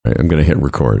I'm going to hit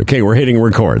record. Okay, we're hitting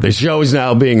record. The show is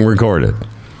now being recorded.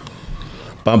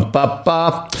 Bum, bum,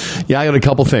 bum. Yeah, I got a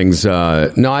couple things.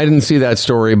 No, I didn't see that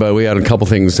story, but we had a couple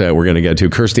things that we're going to get to.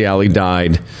 Kirstie Alley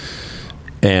died,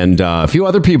 and a few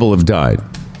other people have died.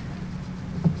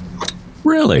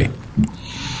 Really?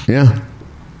 Yeah.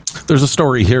 There's a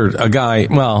story here. A guy,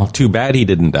 well, too bad he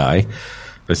didn't die.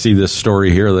 I see this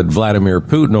story here that Vladimir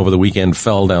Putin over the weekend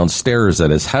fell downstairs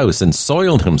at his house and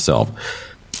soiled himself.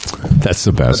 That's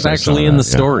the best. That's actually in the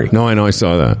story. No, I know. I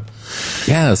saw that.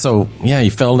 Yeah, so, he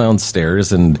fell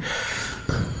downstairs, and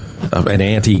an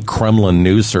anti-Kremlin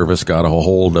news service got a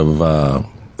hold of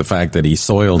the fact that he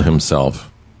soiled himself,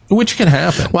 which can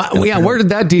happen. Well, yeah, where did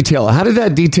that detail, how did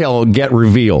that detail get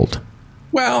revealed?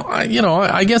 Well,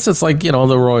 I guess it's like, the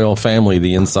royal family,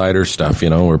 the insider stuff,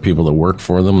 where people that work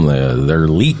for them, they're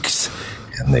leaks,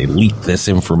 and they leak this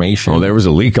information. Oh, there was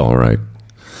a leak, all right.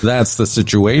 That's the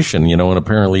situation, and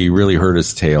apparently he really hurt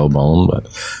his tailbone, but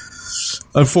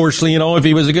unfortunately, if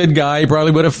he was a good guy, he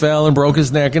probably would have fell and broke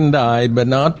his neck and died, but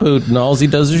not Putin. All he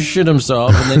does is shit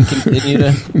himself and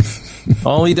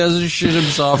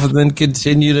then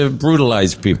continue to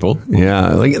brutalize people.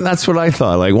 Yeah, that's what I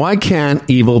thought. Why can't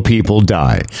evil people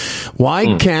die?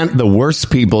 Why can't the worst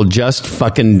people just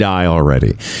fucking die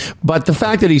already? But the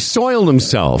fact that he soiled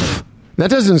himself, that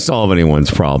doesn't solve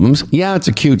anyone's problems. Yeah, it's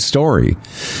a cute story.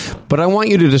 But I want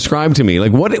you to describe to me,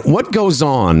 what goes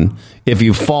on if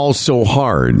you fall so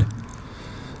hard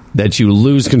that you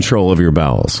lose control of your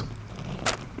bowels?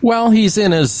 Well, he's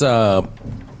in his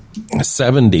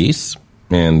 70s,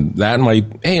 and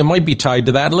it might be tied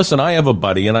to that. Listen, I have a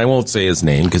buddy, and I won't say his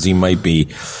name because he might be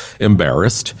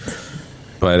embarrassed,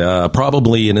 but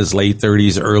probably in his late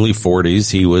 30s, early 40s,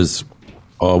 he was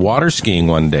water skiing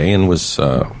one day and was...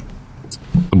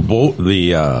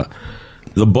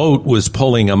 The boat was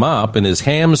pulling him up, and his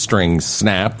hamstring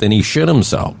snapped, and he shit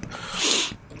himself.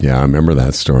 Yeah, I remember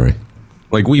that story.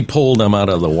 We pulled him out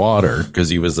of the water because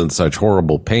he was in such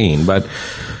horrible pain. But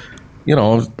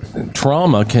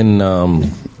trauma can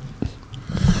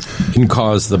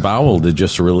cause the bowel to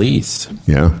just release.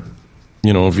 Yeah.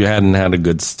 If you hadn't had a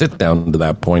good sit down to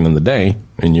that point in the day,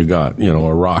 and you got a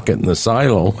rocket in the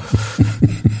silo.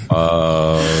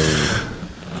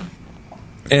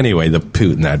 Anyway, the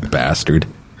Putin, that bastard.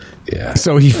 Yeah.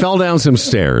 So he fell down some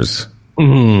stairs,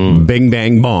 bing,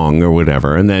 bang, bong, or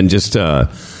whatever, and then just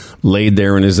laid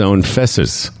there in his own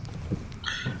fesses.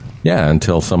 Yeah,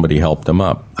 until somebody helped him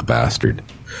up, the bastard.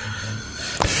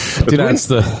 But that's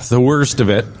the worst of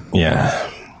it. Yeah.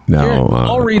 No, here,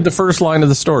 I'll read the first line of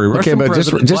the story. Okay, but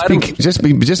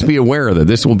just be aware that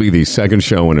this will be the second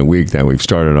show in a week that we've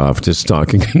started off just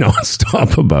talking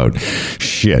nonstop about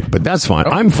shit. But that's fine.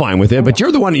 I'm fine with it. But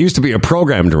you're the one that used to be a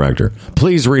program director.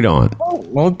 Please read on. Oh,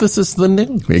 well, this is the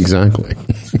news. Exactly.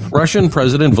 Russian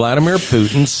President Vladimir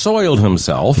Putin soiled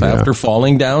himself after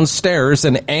falling downstairs,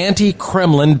 an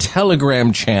anti-Kremlin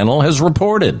Telegram channel has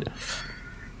reported.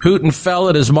 Putin fell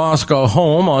at his Moscow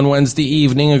home on Wednesday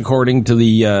evening, according to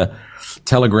the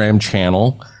Telegram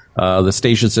channel. The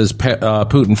station says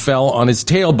Putin fell on his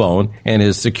tailbone, and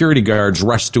his security guards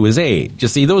rushed to his aid. You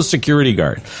see, those security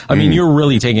guards, I mean, you're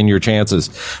really taking your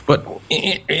chances. But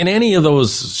in any of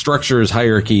those structures,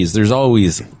 hierarchies, there's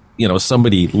always,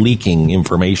 somebody leaking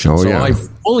information. I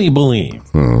fully believe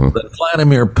that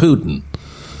Vladimir Putin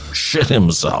shit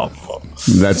himself.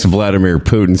 That's Vladimir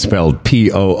Putin spelled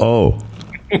P-O-O.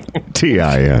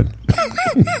 T-I-N.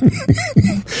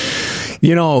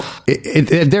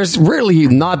 There's really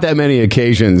not that many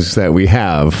occasions that we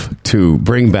have to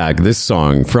bring back this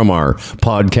song from our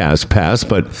podcast past,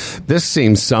 but this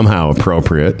seems somehow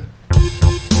appropriate.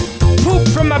 Poop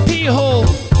from my pee hole.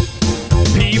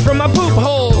 Pee from my poop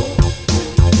hole.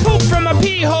 Poop from my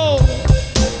pee hole.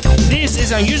 This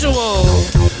is unusual.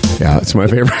 Yeah, it's my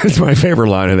favorite. It's my favorite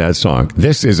line of that song.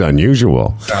 This is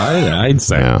unusual. I'd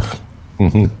say. Yeah.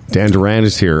 Dan Duran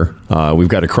is here. We've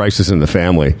got a crisis in the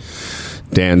family.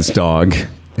 Dan's dog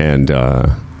and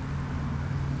our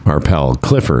pal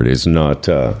Clifford is not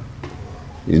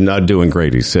he's not doing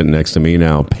great. He's sitting next to me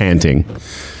now, panting.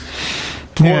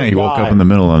 Yeah, he woke up in the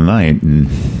middle of the night and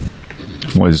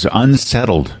was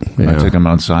unsettled. Yeah. I took him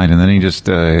outside, and then he just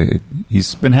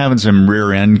he's been having some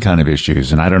rear end kind of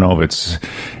issues, and I don't know if it's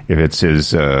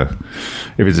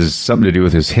something to do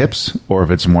with his hips or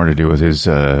if it's more to do with his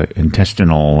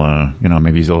intestinal.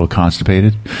 Maybe he's a little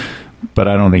constipated, but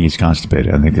I don't think he's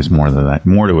constipated. I think there's more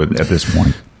to it at this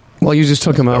point. Well, you just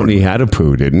took him out and he had a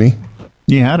poo, didn't he?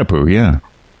 He had a poo, yeah.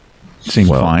 Seemed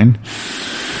fine.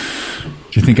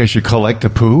 Do you think I should collect the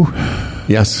poo?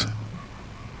 Yes.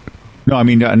 No, I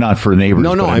mean, not for neighbors.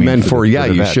 No, but I meant for the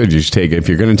you vet. should. You should take it. If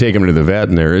you're going to take him to the vet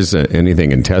and there is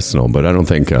anything intestinal, but I don't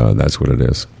think that's what it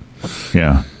is.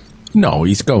 Yeah. No,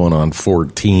 he's going on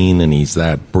 14, and he's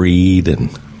that breed, and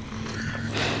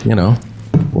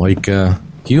like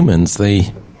humans,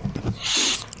 they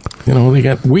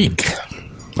get weak,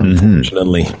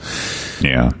 unfortunately.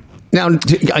 Yeah. Now,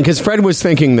 because Fred was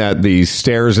thinking that the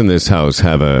stairs in this house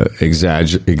have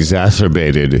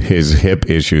exacerbated his hip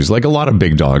issues, like a lot of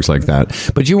big dogs like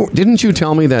that. But didn't you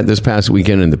tell me that this past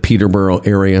weekend in the Peterborough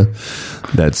area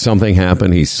that something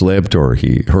happened? He slipped or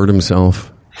he hurt himself?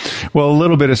 Well, a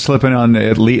little bit of slipping on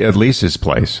at Lisa's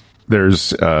place.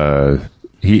 There's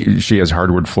she has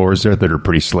hardwood floors there that are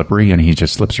pretty slippery, and he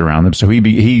just slips around them. So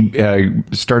he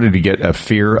started to get a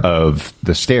fear of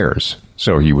the stairs.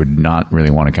 So he would not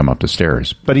really want to come up the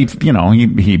stairs. But he figured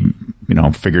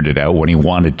it out when he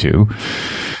wanted to.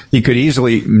 He could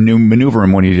easily maneuver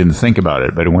him when he didn't think about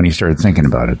it. But when he started thinking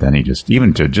about it, then he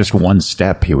even to just one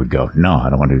step, he would go, no,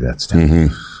 I don't want to do that step.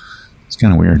 Mm-hmm. It's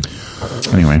kind of weird.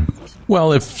 Anyway.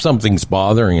 Well, if something's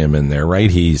bothering him in there,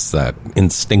 right, he's that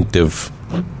instinctive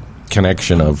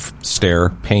connection of stair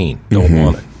pain. Don't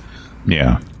want it.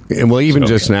 Yeah. Well, even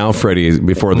just now, Freddie,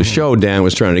 before the show, Dan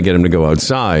was trying to get him to go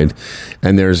outside,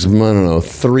 and there's,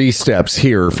 3 steps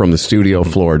here from the studio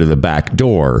floor to the back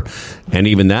door, and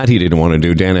even that he didn't want to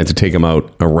do. Dan had to take him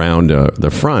out around the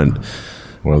front.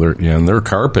 Well, they're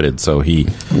carpeted, so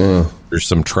there's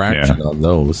some traction on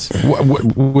those.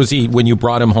 Was he, when you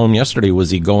brought him home yesterday, was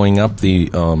he going up the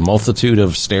multitude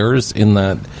of stairs in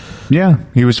that? Yeah,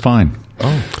 he was fine.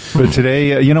 Oh, but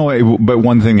today, but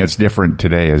one thing that's different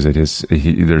today is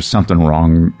there's something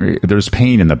wrong. There's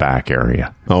pain in the back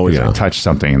area. Oh, yeah. I touched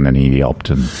something and then he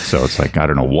yelped. And so it's like, I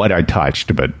don't know what I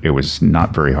touched, but it was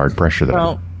not very hard pressure.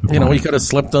 He could have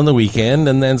slipped on the weekend.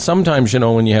 And then sometimes,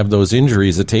 when you have those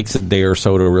injuries, it takes a day or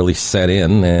so to really set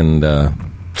in. And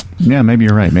yeah, maybe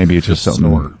you're right. Maybe it's just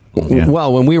something. Yeah.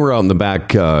 Well, when we were out in the back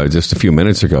just a few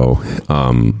minutes ago,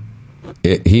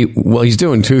 he's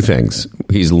doing 2 things.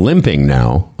 He's limping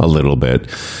now a little bit,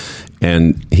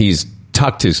 and he's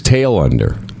tucked his tail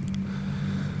under.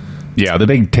 Yeah, the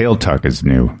big tail tuck is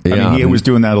new. Yeah. He was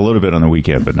doing that a little bit on the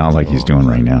weekend, but not like he's doing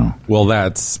right now. Well,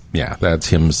 that's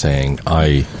him saying,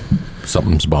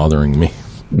 something's bothering me.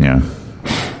 Yeah.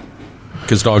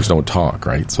 Because dogs don't talk,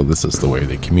 right? So this is the way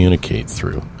they communicate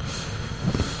through.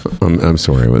 I'm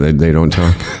sorry, they don't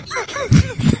talk.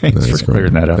 Thanks for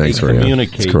clearing that up. They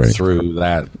communicate through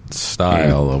that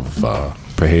style of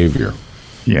behavior.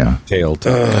 Yeah. Tail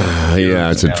tuck.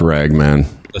 It's a drag, man.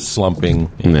 The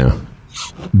slumping. Yeah.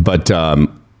 But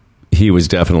he was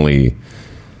definitely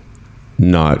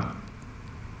not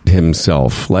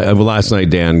himself. Last night,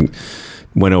 Dan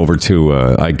went over to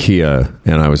IKEA,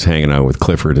 and I was hanging out with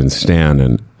Clifford and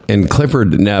Stan, and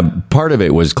Clifford, now part of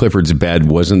it was Clifford's bed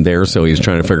wasn't there, so he was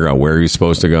trying to figure out where he was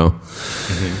supposed to go.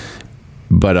 Mm-hmm.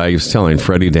 But I was telling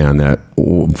Freddie, Dan, that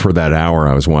for that hour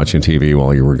I was watching TV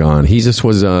while you were gone, he just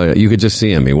was, you could just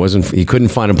see him. He couldn't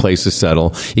find a place to settle.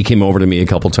 He came over to me a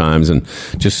couple times and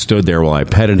just stood there while I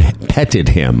petted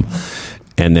him.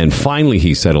 And then finally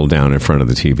he settled down in front of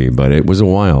the TV, but it was a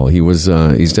while. He's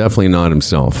definitely not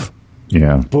himself.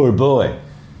 Yeah. Poor boy.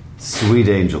 Sweet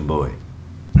angel boy.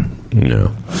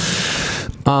 No.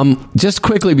 Just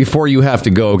quickly before you have to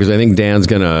go, because I think Dan's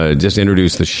going to just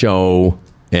introduce the show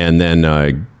and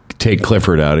then take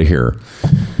Clifford out of here.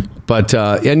 But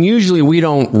and usually we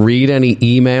don't read any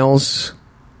emails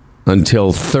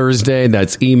until Thursday.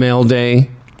 That's email day.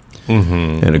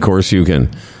 Mm-hmm. And, of course, you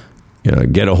can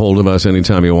get a hold of us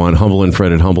anytime you want. Humble and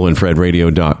Fred at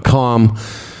humbleandfredradio.com.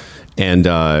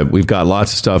 And we've got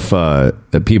lots of stuff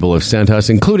that people have sent us,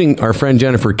 including our friend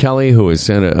Jennifer Kelly, who has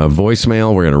sent a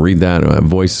voicemail. We're going to read that, a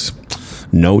voice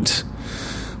note.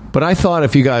 But I thought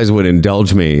if you guys would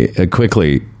indulge me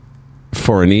quickly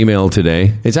for an email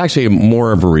today. It's actually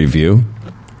more of a review.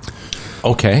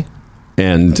 Okay.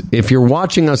 And if you're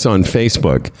watching us on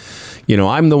Facebook,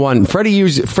 I'm the one.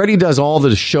 Freddie does all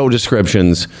the show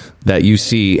descriptions that you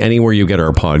see anywhere you get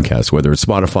our podcast, whether it's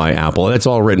Spotify, Apple. That's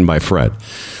all written by Fred.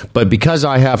 But because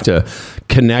I have to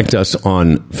connect us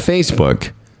on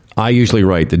Facebook, I usually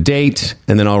write the date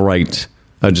and then I'll write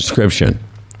a description.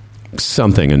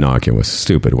 Something innocuous,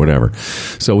 stupid, whatever.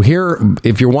 So here,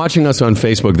 if you're watching us on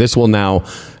Facebook,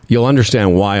 you'll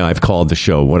understand why I've called the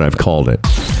show what I've called it.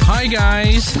 Hi,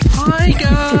 guys. Hi, guys.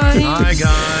 Hi, guys.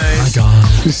 Hi,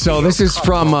 guys. So this is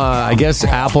from, I guess,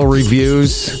 Apple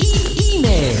Reviews.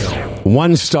 Email.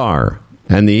 1 star.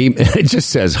 And it just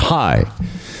says, hi.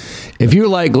 If you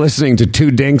like listening to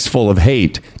 2 dinks full of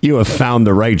hate, you have found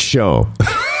the right show.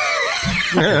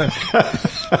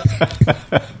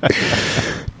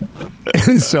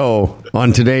 And so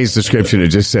on today's description, it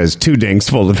just says 2 dinks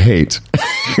full of hate.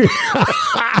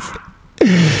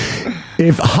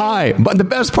 If hi, but the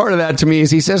best part of that to me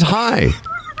is he says hi.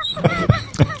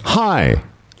 Hi,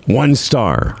 1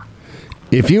 star.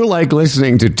 If you like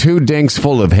listening to 2 dinks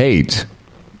full of hate,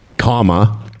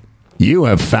 comma, you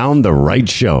have found the right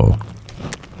show.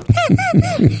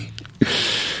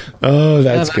 Oh,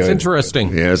 that's good. That's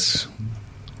interesting. Yes.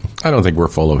 I don't think we're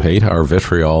full of hate. Our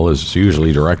vitriol is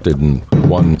usually directed in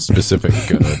one specific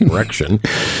direction.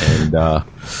 And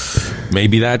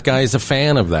maybe that guy's a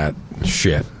fan of that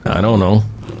shit. I don't know.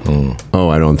 Oh,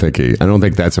 I don't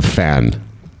think that's a fan.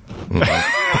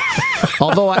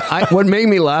 Although, what made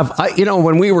me laugh,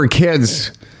 when we were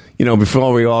kids,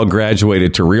 before we all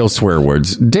graduated to real swear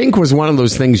words, dink was one of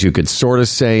those things you could sort of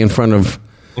say in front of,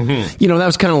 that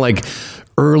was kind of like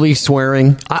early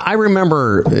swearing. I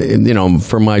remember,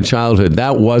 from my childhood,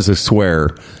 that was a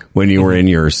swear when you were in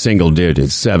your single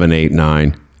digits, 7, 8,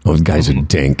 9. Oh, the guy's a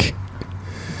dink.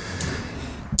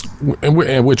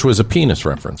 Which was a penis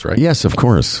reference, right? Yes, of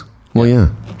course. Well, yeah.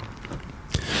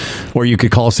 Or you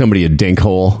could call somebody a dink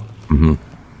hole. Mm-hmm.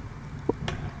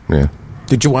 Yeah.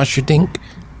 Did you wash your dink?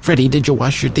 Freddie, did you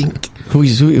wash your dink?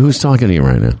 Who's talking to you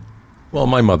right now? Well,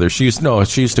 my mother, she used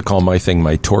to call my thing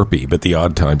my torpy, but the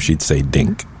odd time she'd say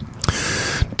dink.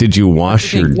 Did you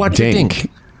wash your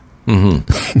dink? Mm-hmm.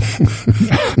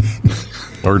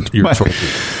 Or your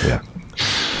torpy. Yeah.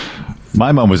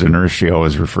 My mom was a nurse. She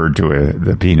always referred to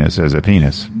the penis as a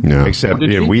penis. Yeah. Except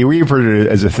we referred to it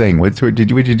as a thing. What did you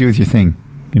do with your thing?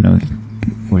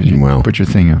 Put your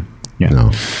thing up. Yeah.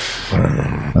 No.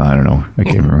 I don't know. I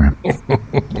can't remember.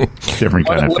 Different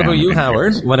kind of. What about you,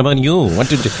 Howard? What about you? What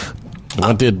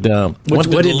did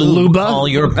Luba call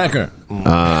your pecker?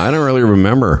 I don't really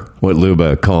remember what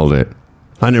Luba called it.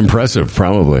 Unimpressive,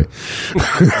 probably.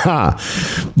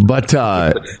 But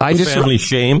I just family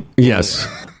shame. Yes.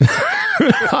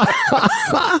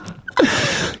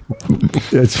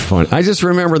 It's fun. I just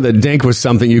remember that dink was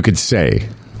something you could say.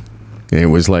 It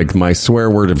was like my swear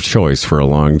word of choice for a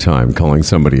long time, calling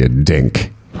somebody a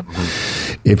dink.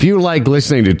 If you like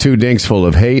listening to 2 dinks full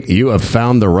of hate, you have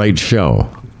found the right show.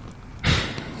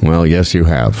 Well, yes, you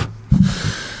have.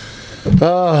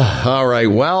 All right.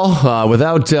 Well,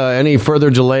 without any further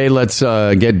delay, let's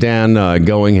get Dan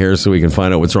going here so we can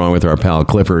find out what's wrong with our pal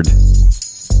Clifford.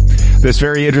 This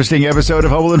very interesting episode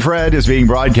of Humble and Fred is being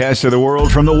broadcast to the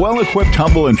world from the well-equipped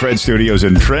Humble and Fred studios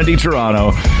in trendy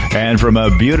Toronto and from a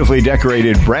beautifully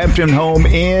decorated Brampton home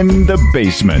in the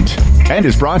basement. And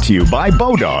is brought to you by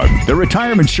Bodog, the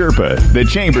Retirement Sherpa, the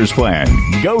Chambers Plan,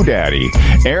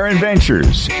 GoDaddy, Aaron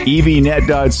Ventures,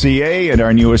 EVNet.ca, and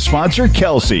our newest sponsor,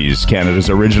 Kelsey's, Canada's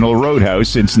original roadhouse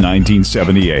since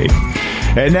 1978.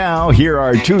 And now, here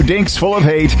are 2 dinks full of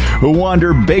hate who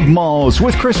wander big malls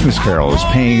with Christmas carols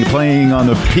playing on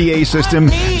the PA system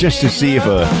just to see if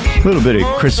a little bit of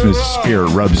Christmas spirit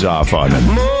rubs off on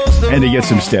them. And to get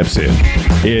some steps in,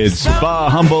 it's Bah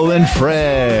Humble and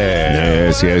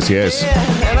Fred. Yes.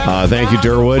 Thank you,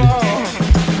 Durwood.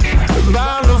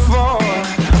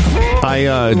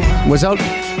 I was out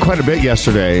quite a bit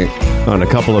yesterday on a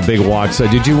couple of big walks.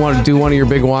 Did you want to do one of your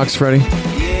big walks, Freddie?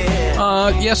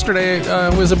 Yesterday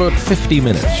was about 50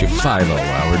 minutes. 5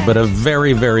 Howard, but a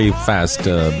very, very fast,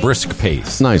 brisk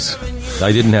pace. Nice.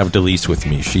 I didn't have Delise with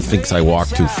me. She thinks I walk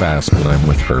too fast when I'm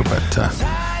with her, but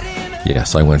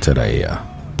yes, I went at a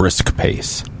brisk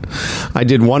pace. I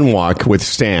did one walk with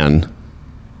Stan,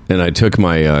 and I took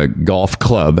my golf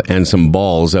club and some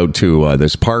balls out to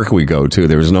this park we go to.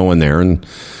 There was no one there, and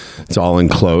it's all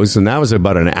enclosed. And that was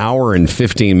about an hour and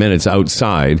 15 minutes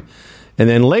outside. And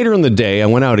then later in the day, I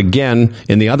went out again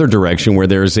in the other direction where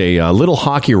there's a little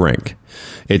hockey rink.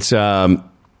 It's, I don't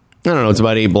know, it's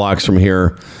about 8 blocks from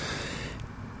here.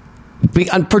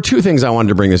 For 2 things I wanted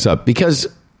to bring this up. Because,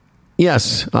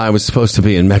 yes, I was supposed to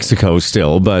be in Mexico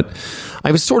still, but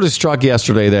I was sort of struck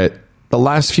yesterday that the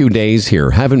last few days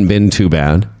here haven't been too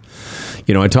bad.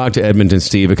 I talked to Edmonton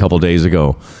Steve a couple days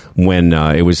ago when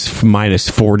it was minus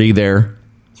 40 there.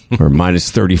 Or minus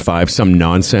 35, some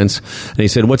nonsense. And he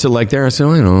said, what's it like there? I said,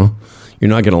 you're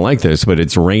not going to like this, but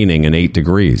it's raining and 8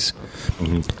 degrees.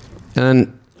 Mm-hmm.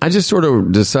 And I just sort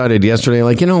of decided yesterday,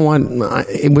 like, you know what?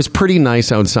 It was pretty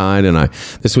nice outside. And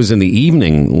this was in the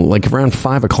evening, like around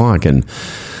 5 o'clock. And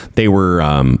they were,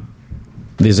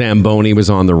 the Zamboni was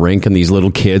on the rink and these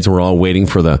little kids were all waiting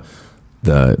for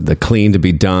the clean to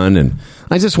be done. And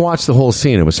I just watched the whole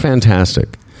scene. It was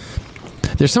fantastic.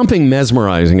 There's something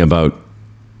mesmerizing about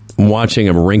watching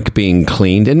a rink being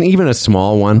cleaned, and even a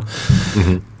small one.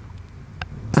 Mm-hmm.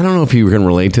 I don't know if you can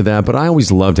relate to that, but I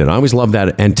always loved it. I always loved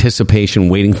that anticipation,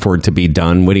 waiting for it to be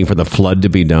done, waiting for the flood to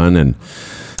be done. And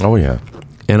Oh, yeah.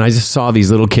 I just saw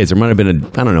these little kids. There might have been,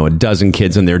 a dozen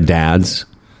kids and their dads.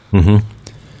 Mm-hmm.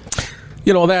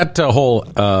 You know, that whole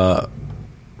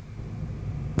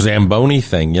Zamboni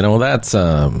thing, you know, that's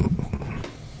that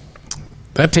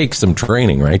takes some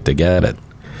training, right, to get it.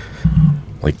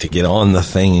 Like to get on the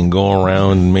thing and go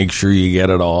around and make sure you get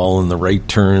it all in the right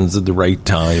turns at the right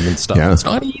time and stuff. Yeah. It's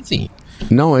not easy.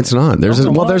 No, it's not. There's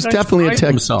definitely a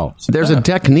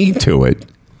technique to it.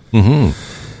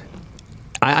 Mm-hmm.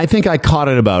 I think I caught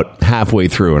it about halfway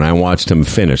through and I watched him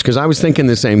finish because I was thinking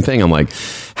the same thing. I'm like,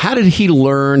 how did he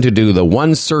learn to do the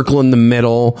one circle in the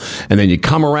middle and then you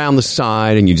come around the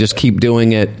side and you just keep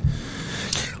doing it?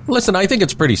 Listen, I think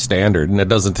it's pretty standard, and it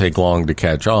doesn't take long to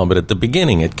catch on, but at the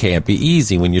beginning, it can't be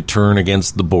easy when you turn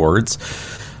against the boards.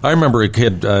 I remember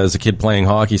as a kid playing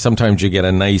hockey, sometimes you get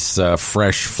a nice,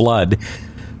 fresh flood,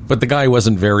 but the guy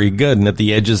wasn't very good, and at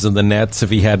the edges of the nets,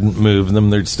 if he hadn't moved them,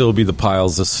 there'd still be the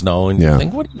piles of snow, and you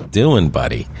think, what are you doing,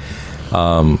 buddy?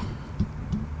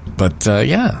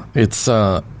 It's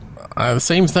the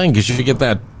same thing, because you get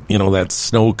that, you know, that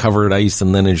snow-covered ice,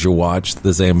 and then as you watch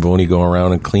the Zamboni go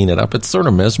around and clean it up, it's sort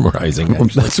of mesmerizing,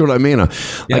 actually. That's what I mean.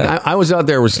 I was out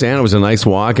there with Stan. It was a nice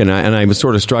walk, and I was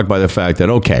sort of struck by the fact that,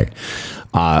 okay,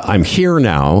 I'm here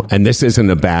now, and this isn't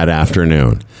a bad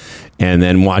afternoon. And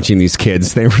then watching these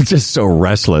kids, they were just so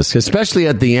restless, especially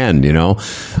at the end, you know.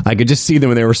 I could just see them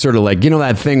and they were sort of like, you know,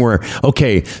 that thing where,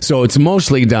 okay, so it's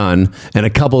mostly done. And a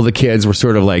couple of the kids were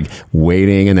sort of like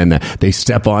waiting and then they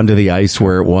step onto the ice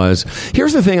where it was.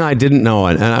 Here's the thing I didn't know.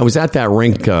 And I was at that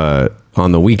rink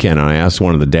on the weekend and I asked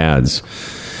one of the dads,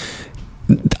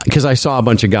 because I saw a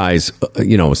bunch of guys,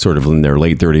 you know, sort of in their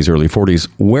late 30s, early 40s,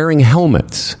 wearing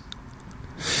helmets.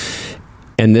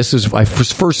 And I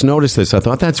first noticed this. I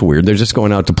thought, that's weird. They're just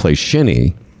going out to play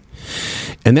shinny.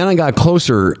 And then I got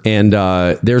closer, and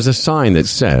there's a sign that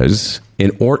says,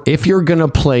 if you're going to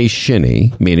play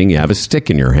shinny, meaning you have a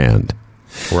stick in your hand,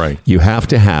 right, you have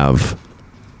to have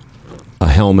a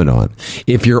helmet on.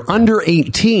 If you're under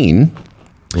 18,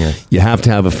 you have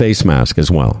to have a face mask as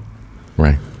well.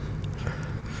 Right.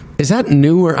 Is that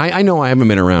new? Or I know I haven't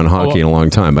been around hockey in a long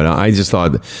time, but I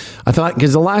thought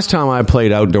because the last time I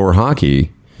played outdoor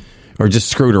hockey or just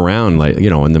screwed around, like, you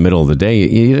know, in the middle of the day,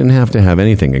 you didn't have to have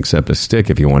anything except a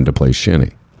stick if you wanted to play shinny.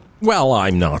 Well,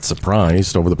 I'm not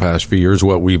surprised over the past few years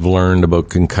what we've learned about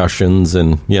concussions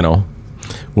and, you know,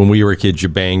 when we were kids, you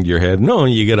banged your head. No,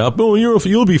 you get up. Oh,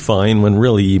 you'll be fine. When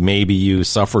really, maybe you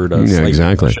suffered a slight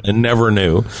concussion and never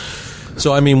knew.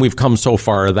 So, I mean, we've come so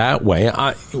far that way.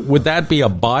 Would that be a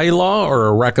bylaw or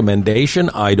a recommendation?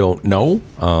 I don't know.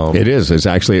 It is. It's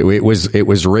actually, it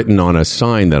was written on a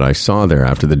sign that I saw there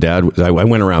after the dad. I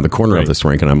went around the corner of this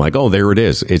rink and I'm like, oh, there it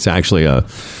is. It's actually a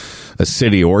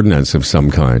city ordinance of some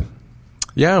kind.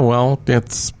 Yeah, well,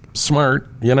 it's smart.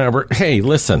 Hey,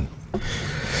 listen.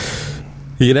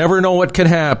 You never know what could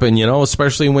happen, you know,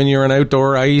 especially when you're on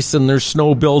outdoor ice and there's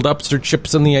snow buildups or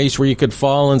chips in the ice where you could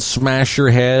fall and smash your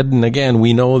head. And again,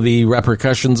 we know the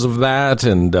repercussions of that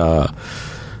and,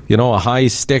 you know, a high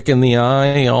stick in the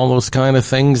eye, all those kind of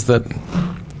things that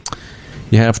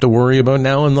you have to worry about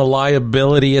now, and the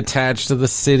liability attached to the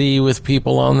city with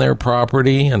people on their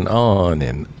property and on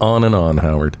and on and on,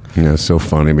 Howard. Yeah, it's so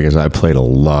funny because I played a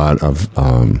lot of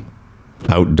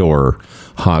outdoor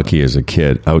hockey as a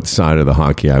kid. Outside of the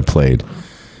hockey I played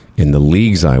in the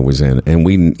leagues I was in, and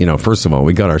we, you know, first of all,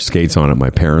 we got our skates on at my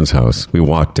parents' house. We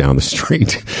walked down the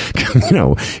street, you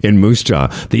know, in Moose Jaw,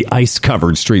 the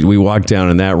ice-covered street. We walked down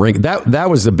in that rink. That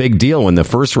was the big deal when the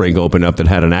first rink opened up that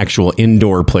had an actual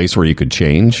indoor place where you could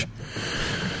change.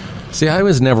 See, I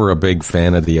was never a big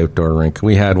fan of the outdoor rink.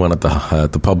 We had one at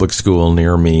the public school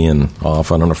near me, and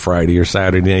often on a Friday or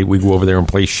Saturday night we'd go over there and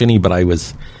play shinny, but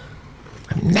I've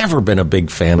never been a big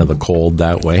fan of the cold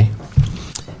that way.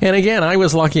 And again, I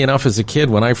was lucky enough as a kid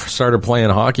when I started playing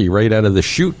hockey right out of the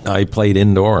chute, I played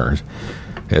indoors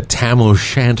at Tam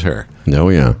O'Shanter. Oh,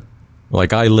 yeah.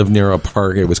 Like, I lived near a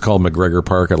park. It was called McGregor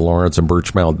Park at Lawrence and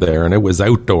Birchmount there, and it was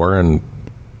outdoor, and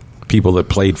people that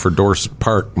played for Dorset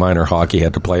Park minor hockey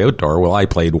had to play outdoor. Well, I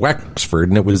played Wexford,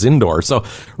 and it was indoor. So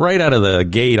right out of the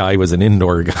gate, I was an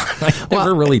indoor guy. I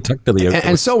never really took to the outdoor.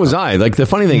 And so was I. Like, the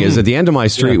funny thing is, at the end of my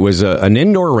street was an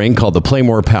indoor rink called the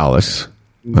Playmore Palace.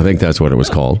 I think that's what it was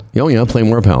called. Oh, yeah,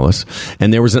 Playmore Palace.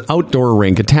 And there was an outdoor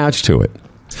rink attached to it.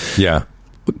 Yeah.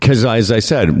 Because, as I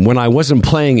said, when I wasn't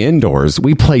playing indoors,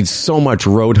 we played so much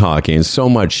road hockey and so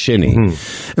much shinny.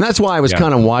 Mm-hmm. And that's why I was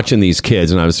kind of watching these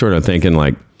kids, and I was sort of thinking,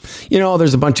 like, you know,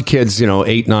 there's a bunch of kids, you know,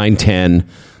 8, 9, 10,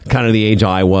 kind of the age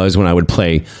I was when I would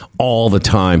play all the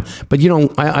time. But, you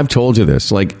know, I've told you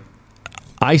this. Like,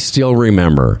 I still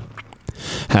remember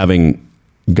having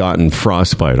gotten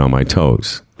frostbite on my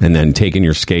toes and then taking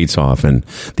your skates off and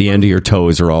the end of your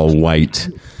toes are all white.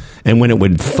 And when it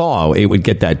would thaw, it would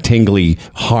get that tingly,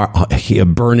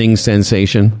 burning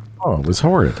sensation. Oh, it was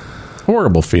horrid.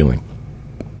 Horrible feeling.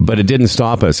 But it didn't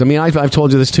stop us. I mean, I've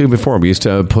told you this too before. We used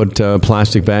to put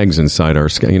plastic bags inside our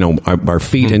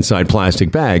feet inside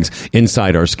plastic bags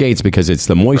inside our skates because it's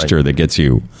the moisture that gets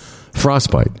you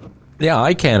frostbite. Yeah,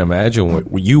 I can't imagine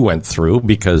what you went through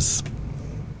because,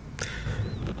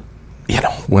 you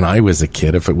know, when I was a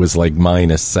kid, if it was like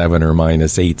 -7 or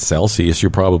 -8 Celsius,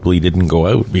 you probably didn't go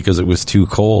out because it was too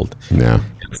cold. Yeah.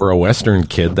 For a Western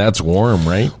kid, that's warm,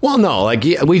 right? Well, no, like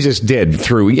we just did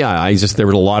through. Yeah, there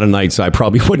were a lot of nights I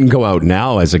probably wouldn't go out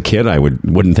now. As a kid, I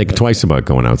wouldn't think twice about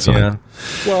going outside. Yeah.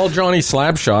 Well, Johnny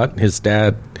Slapshot, his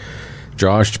dad,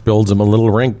 Josh, builds him a little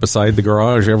rink beside the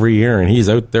garage every year, and he's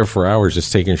out there for hours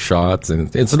just taking shots.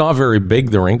 And it's not very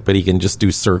big, the rink, but he can just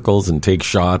do circles and take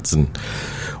shots and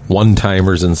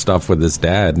one-timers and stuff with his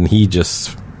dad. And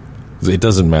it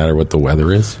doesn't matter what the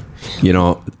weather is. You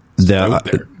know,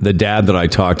 the dad that I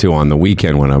talked to on the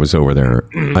weekend when I was over there,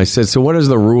 I said, so what is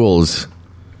the rules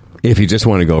if you just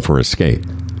want to go for a skate?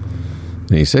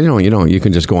 And he said, you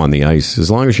can just go on the ice as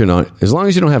long as you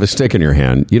don't have a stick in your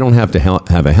hand. You don't have to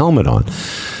have a helmet on.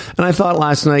 And I thought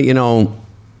last night,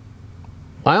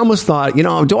 I almost thought,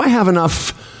 do I have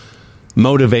enough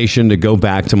motivation to go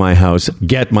back to my house,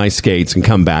 get my skates, and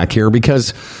come back here?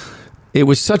 Because it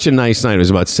was such a nice night. It was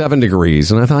about 7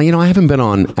 degrees. And I thought, I haven't been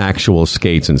on actual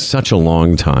skates in such a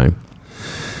long time.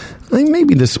 I think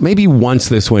maybe once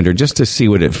this winter, just to see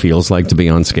what it feels like to be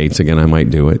on skates again, I might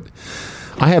do it.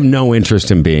 I have no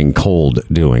interest in being cold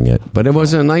doing it, but it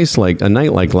was a night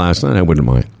like last night. I wouldn't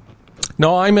mind.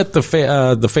 No, I'm at the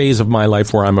phase of my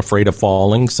life where I'm afraid of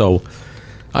falling, so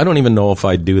I don't even know if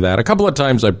I'd do that. A couple of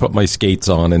times I put my skates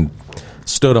on and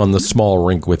stood on the small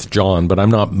rink with John, but I'm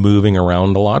not moving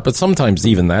around a lot. But sometimes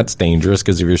even that's dangerous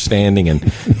because if you're standing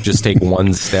and just take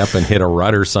one step and hit a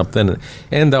rut or something,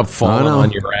 end up falling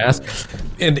on your ass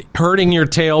and hurting your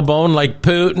tailbone like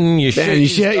Putin. You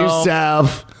shit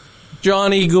yourself.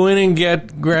 Johnny, go in and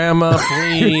get Grandma,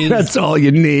 please. That's all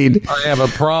you need. I have a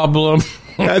problem.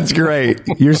 That's great.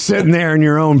 You're sitting there in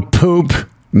your own poop.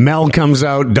 Mel comes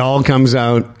out, Doll comes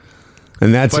out,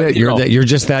 and that's it. You're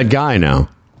just that guy now.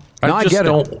 No, I get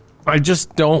it. I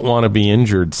just don't want to be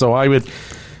injured. So I would,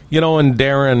 in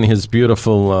Darren, his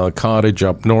beautiful cottage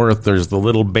up north, there's the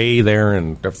little bay there,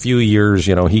 and a few years,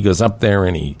 he goes up there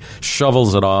and he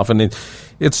shovels it off, and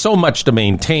it's so much to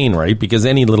maintain, right? Because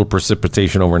any little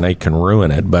precipitation overnight can ruin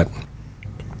it. But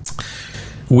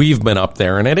we've been up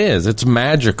there, and it's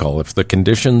magical. If the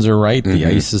conditions are right, the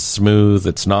ice is smooth,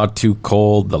 it's not too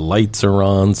cold, the lights are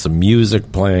on, some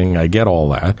music playing. I get all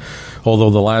that.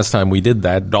 Although the last time we did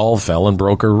that, Doll fell and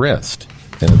broke her wrist.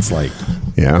 And it's like,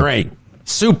 great,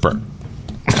 super.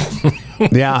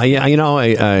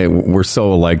 Yeah, we're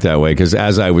so alike that way. Because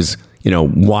as I was,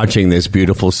 watching this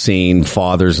beautiful scene,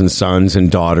 fathers and sons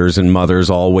and daughters and mothers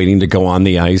all waiting to go on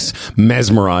the ice,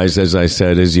 mesmerized,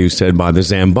 as you said, by the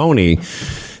Zamboni,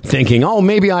 thinking, oh,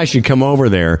 maybe I should come over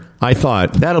there. I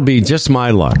thought, that'll be just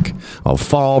my luck. I'll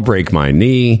fall, break my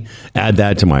knee, add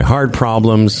that to my heart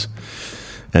problems,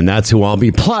 and that's who I'll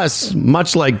be. Plus,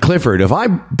 much like Clifford, if I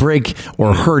break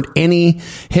or hurt any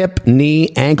hip, knee,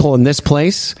 ankle in this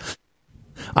place,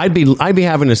 I'd be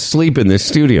having to sleep in this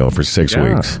studio for 6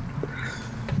 weeks.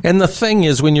 And the thing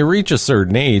is, when you reach a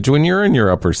certain age, when you're in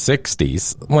your upper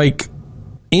 60s, like,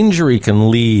 injury can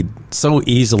lead so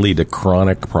easily to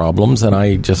chronic problems, and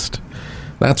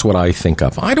that's what I think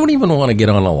of. I don't even want to get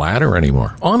on a ladder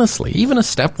anymore, honestly. Even a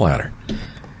step ladder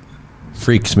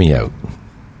freaks me out.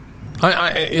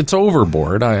 It's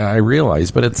overboard, I realize,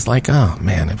 but it's like, oh,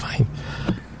 man, if I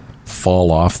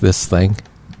fall off this thing.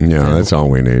 Yeah, that's all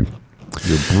we need.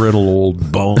 Your brittle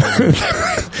old bone.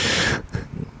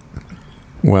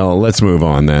 Well, let's move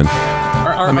on then.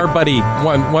 Our buddy,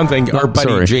 one thing, our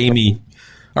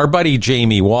buddy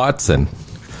Jamie Watson,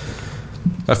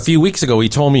 a few weeks ago, he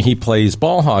told me he plays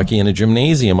ball hockey in a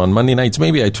gymnasium on Monday nights.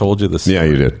 Maybe I told you this. Yeah,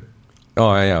 you did.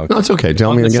 Oh, yeah. No, it's okay.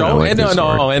 Tell me again.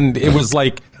 And it was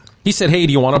like, he said, hey,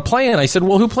 do you want to play? And I said,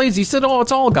 well, who plays? He said, oh,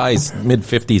 it's all guys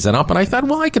mid-50s and up. And I thought,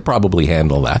 well, I could probably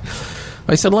handle that.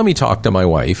 I said, let me talk to my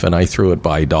wife, and I threw it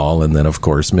by Doll, and then, of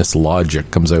course, Miss Logic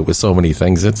comes out with so many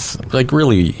things. It's like,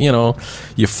 really,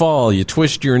 you fall, you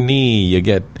twist your knee, you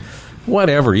get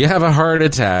whatever, you have a heart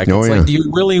attack. Like, do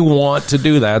you really want to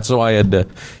do that? So I had to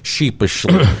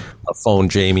sheepishly phone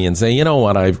Jamie and say, you know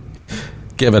what, I've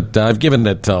I've given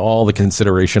it all the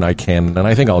consideration I can, and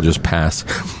I think I'll just pass.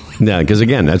 Yeah, because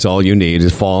again, that's all you need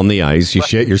is fall on the ice. You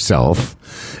shit yourself.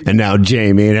 And now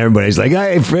Jamie and everybody's like,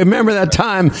 hey, remember that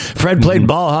time Fred played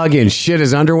ball hockey and shit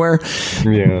his underwear?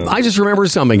 Yeah. I just remember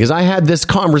something because I had this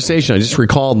conversation. I just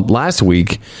recalled last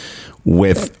week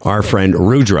with our friend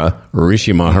Rudra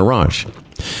Rishi Maharaj.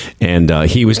 And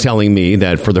he was telling me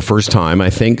that for the first time, I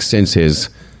think he's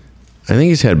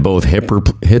had both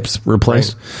hips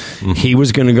replaced. Right. He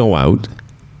was going to go out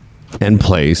and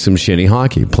play some shitty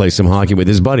hockey, play some hockey with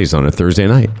his buddies on a Thursday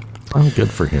night. Oh, good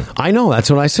for him. I know. That's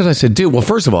what I said. I said, dude, well,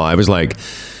 first of all, I was like,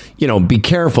 be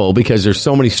careful because there's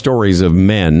so many stories of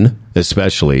men,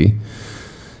 especially,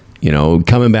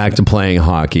 coming back to playing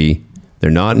hockey. They're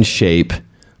not in shape.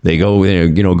 They go,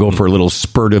 go for a little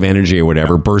spurt of energy or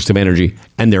whatever, burst of energy,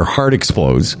 and their heart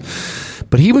explodes.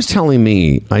 But he was telling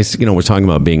me, we're talking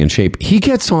about being in shape. He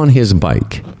gets on his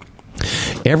bike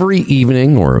every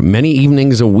evening or many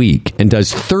evenings a week and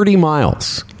does 30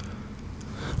 miles.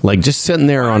 Like just sitting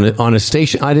there on a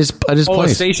station at his place. A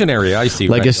stationary, I see.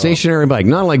 Like a stationary bike,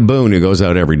 not like Boone who goes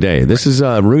out every day. This is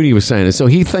Rudy was saying. So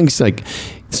he thinks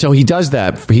he does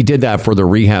that. He did that for the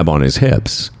rehab on his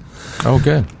hips.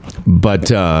 Okay.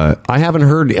 But I haven't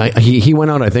heard. He went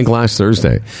out, I think, last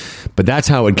Thursday. But that's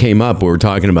how it came up. We were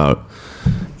talking about,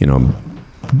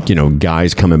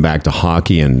 guys coming back to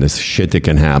hockey and this shit that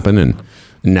can happen. And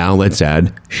now let's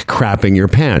add crapping your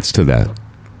pants to that.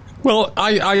 Well,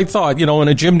 I thought, in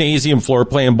a gymnasium floor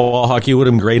playing ball hockey would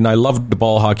have been great, and I loved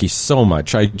ball hockey so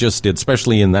much. I just did,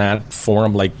 especially in that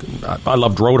form. Like, I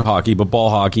loved road hockey, but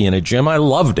ball hockey in a gym, I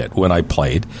loved it when I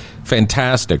played.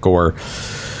 Fantastic. Or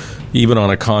even on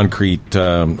a concrete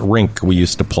rink we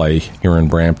used to play here in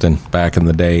Brampton back in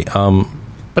the day.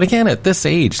 But again, at this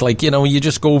age, you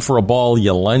just go for a ball,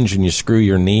 you lunge, and you screw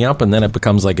your knee up, and then it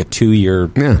becomes like a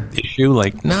 2-year issue.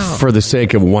 Like, no. For the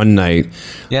sake of one night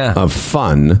of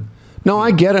fun. No,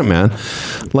 I get it, man.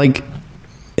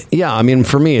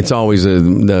 For me, it's always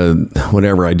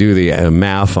whatever I do, the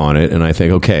math on it, and I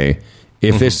think, okay,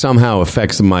 if this somehow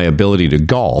affects my ability to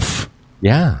golf,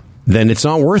 then it's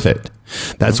not worth it.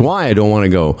 That's why I don't want to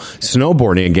go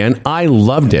snowboarding again. I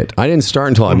loved it. I didn't start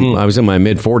until I was in my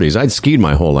mid-40s. I'd skied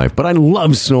my whole life, but I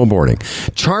loved snowboarding.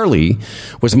 Charlie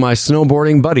was my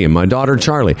snowboarding buddy, and my daughter,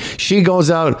 Charlie. She goes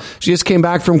out. She just came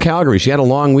back from Calgary. She had a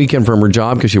long weekend from her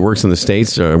job because she works in the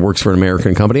States, works for an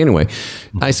American company. Anyway,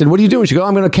 I said, what are you doing? She goes,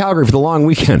 I'm going to Calgary for the long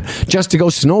weekend just to go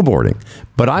snowboarding.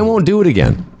 But I won't do it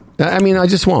again. I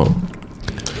just won't.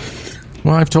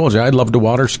 Well, I've told you, I'd love to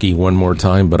water ski one more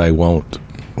time, but I won't.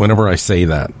 Whenever I say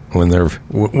that,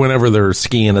 whenever they're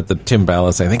skiing at the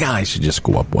Timbalas, I think I should just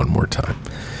go up one more time.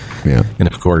 Yeah.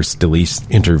 And of course, Delise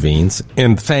intervenes,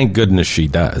 and thank goodness she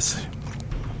does.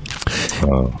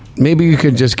 Maybe you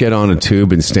could just get on a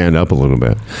tube and stand up a little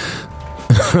bit.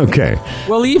 Okay.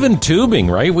 Well, even tubing,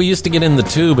 right? We used to get in the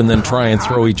tube and then try and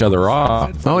throw each other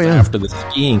off. Oh, yeah. After the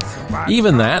skiing.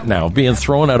 Even that now, being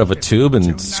thrown out of a tube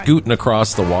and scooting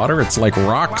across the water, it's like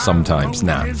rock sometimes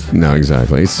now. No,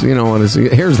 exactly. It's,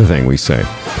 here's the thing we say.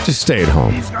 Just stay at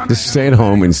home. Just stay at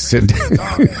home and sit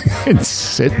and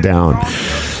sit down.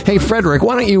 Hey, Frederick,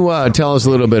 why don't you tell us a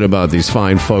little bit about these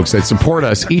fine folks that support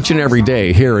us each and every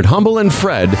day here at Humble and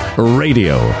Fred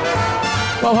Radio.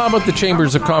 Well, how about the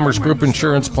Chambers of Commerce Group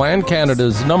Insurance Plan,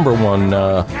 Canada's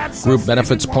 #1 group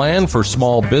benefits plan for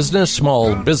small business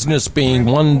being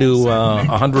 1 to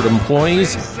 100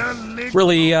 employees.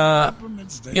 Really,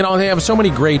 they have so many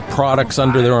great products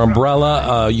under their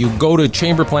umbrella. You go to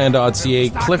chamberplan.ca,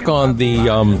 click on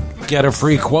the Get a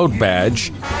Free Quote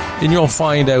badge, and you'll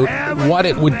find out what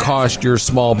it would cost your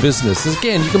small business.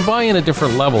 Again, you can buy in at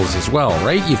different levels as well,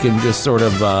 right? You can just sort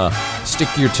of stick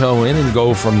your toe in and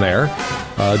go from there.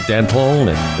 Dental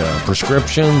and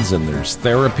prescriptions, and there's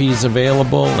therapies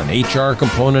available, an HR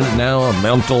component now, a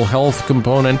mental health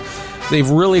component. They've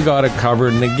really got it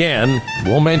covered. And again,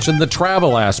 we'll mention the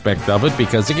travel aspect of it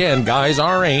because, again, guys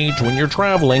our age, when you're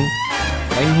traveling,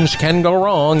 things can go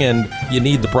wrong and you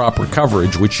need the proper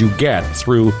coverage, which you get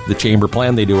through the Chamber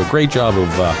Plan. They do a great job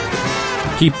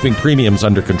of keeping premiums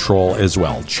under control as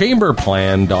well.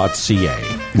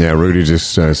 Chamberplan.ca. Yeah, Rudy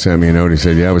just sent me a note. He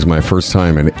said, it was my first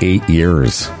time in 8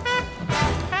 years.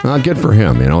 Good for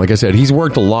him. Like I said, he's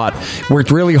worked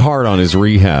really hard on his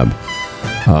rehab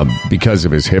because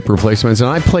of his hip replacements. And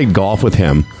I played golf with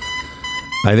him,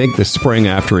 I think the spring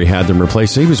after he had them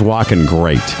replaced. So he was walking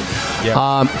great.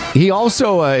 He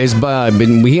also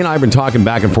he and I have been talking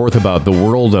back and forth about the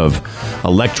world of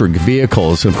electric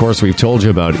vehicles. Of course, we've told you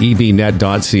about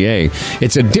evnet.ca.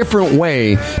 It's a different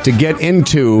way to get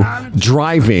into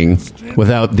driving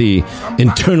without the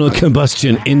internal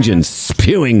combustion engine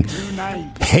spewing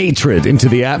hatred into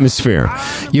the atmosphere.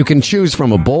 You can choose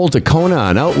from a Bolt, a Kona,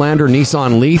 an Outlander,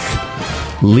 Nissan Leaf,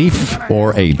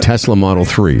 or a Tesla Model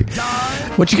 3.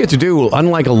 What you get to do,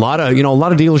 unlike a lot of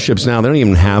dealerships now, they don't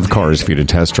even have cars for you to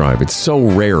test drive. It's so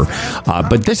rare.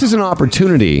 But this is an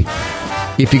opportunity.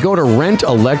 If you go to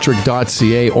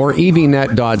rentelectric.ca or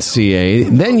evnet.ca,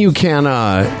 then you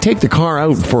can take the car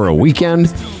out for a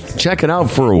weekend, check it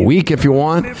out for a week if you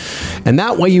want, and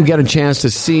that way you get a chance to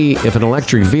see if an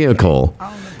electric vehicle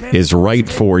is right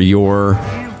for your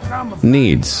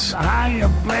needs.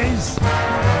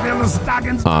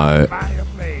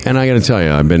 And I got to tell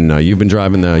you, you've been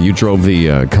driving you drove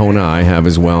the Kona. I have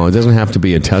as well. It doesn't have to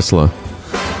be a Tesla.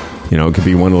 It could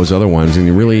be one of those other ones, and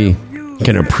you really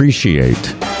can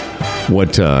appreciate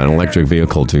what an electric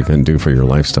vehicle can do for your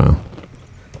lifestyle.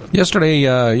 Yesterday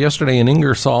in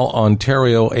Ingersoll,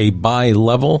 Ontario, a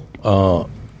bi-level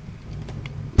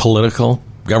political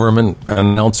government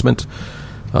announcement.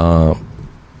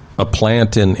 A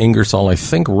plant in Ingersoll, I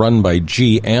think run by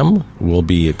GM, will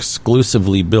be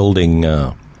exclusively building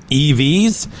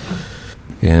EVs.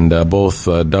 And both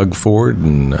Doug Ford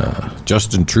and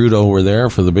Justin Trudeau were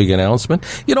there for the big announcement.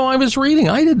 I was reading,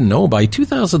 I didn't know, by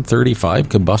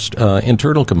 2035,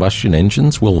 internal combustion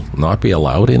engines will not be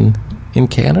allowed in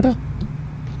Canada.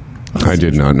 I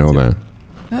did not know that.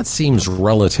 That seems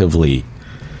relatively...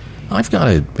 I've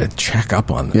got to check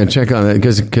up on that. Yeah, check on that,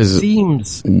 because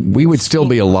we would still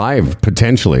be alive,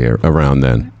 potentially, around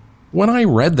then. When I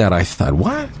read that, I thought,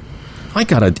 what? I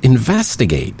got to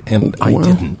investigate, and I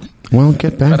didn't. Well,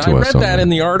 get back to us. I read that in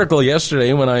the article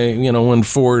yesterday when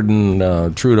Ford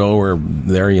and Trudeau were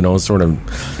there, sort of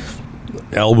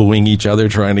elbowing each other,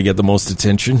 trying to get the most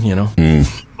attention,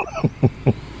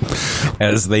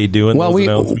 as they do in those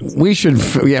announcements. We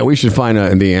should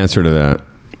find the answer to that.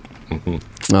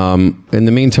 In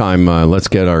the meantime, let's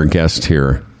get our guest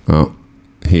here. Oh,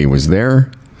 he was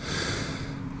there,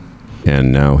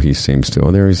 and now he seems to.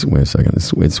 Oh, there he's. Wait a second.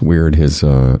 It's weird.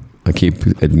 I keep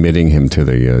admitting him to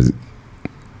the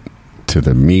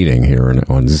meeting here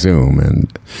on Zoom,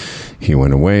 and he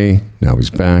went away. Now he's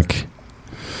back.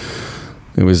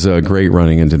 It was great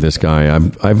running into this guy.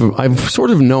 I've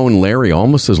sort of known Larry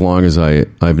almost as long as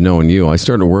I've known you. I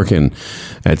started working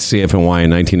at CFNY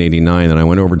in 1989, and I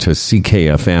went over to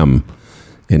CKFM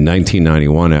in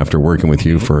 1991 after working with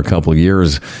you for a couple of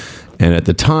years. And at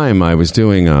the time, I was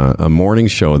doing a morning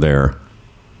show there,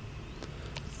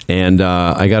 and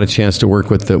I got a chance to work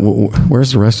with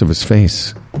where's the rest of his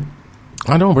face?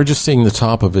 I know, we're just seeing the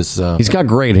top of his... He's got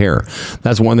great hair.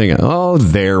 That's one thing. Oh,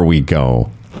 there we go.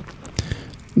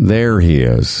 There he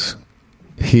is.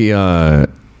 I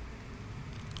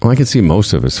can see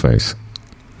most of his face.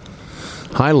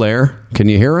 Hi, Lair. Can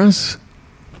you hear us?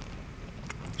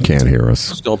 Can't hear us.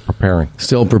 Still preparing.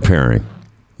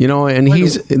 And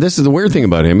this is the weird thing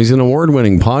about him. He's an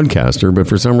award-winning podcaster, but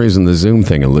for some reason the Zoom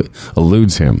thing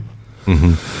eludes him.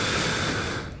 Mm-hmm.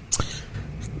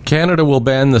 Canada will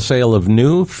ban the sale of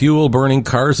new fuel-burning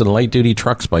cars and light-duty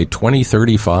trucks by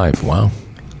 2035. Wow.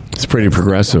 It's pretty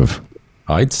progressive.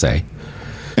 I'd say.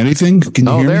 Anything? Can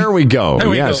you hear me? There we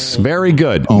go. Yes, very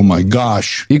good. Oh my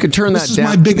gosh! You could turn that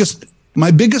down.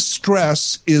 My biggest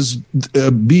stress is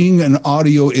being an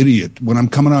audio idiot when I'm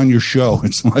coming on your show.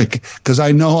 It's like, because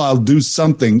I know I'll do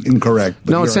something incorrect.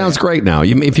 No, it sounds great now.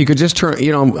 If you could just turn,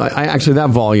 actually that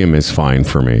volume is fine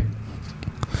for me.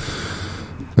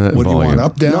 What do you want?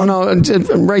 Up, down? No,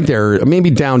 right there. Maybe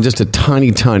down just a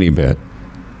tiny, tiny bit.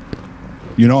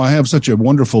 I have such a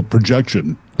wonderful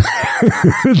projection.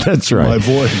 That's right. My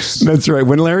voice. That's right.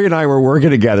 When Larry and I were working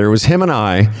together, it was him and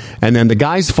I, and then the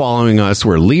guys following us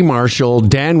were Lee Marshall,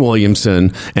 Dan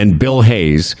Williamson, and Bill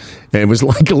Hayes. And it was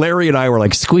like Larry and I were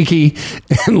like Squeaky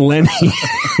and Lenny.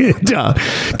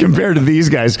 Compared to these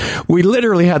guys, we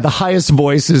literally had the highest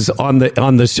voices on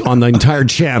the entire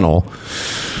channel.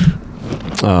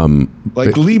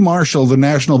 Lee Marshall, the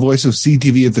national voice of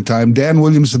CTV at the time, Dan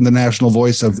Williamson, the national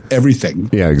voice of everything.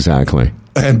 Yeah, exactly.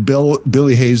 And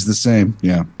Billy Hayes, the same.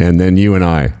 Yeah. And then you and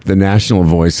I, the national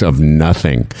voice of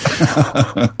nothing.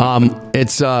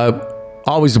 It's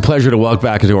always a pleasure to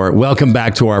welcome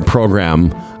back to our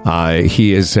program.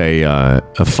 He is a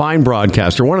fine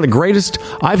broadcaster, one of the greatest.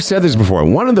 I've said this before.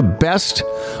 One of the best,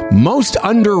 most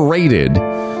underrated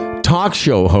talk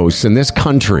show hosts in this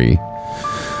country.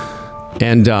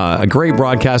 And a great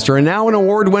broadcaster, and now an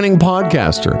award-winning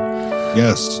podcaster.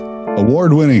 Yes,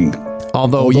 award-winning.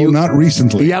 Although not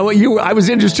recently. Yeah, well, I was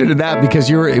interested in that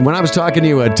because when I was talking to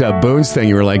you at Boone's thing,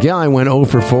 you were like, yeah, I went 0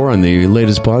 for 4 on the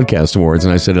latest podcast awards.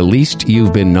 And I said, at least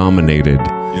you've been nominated.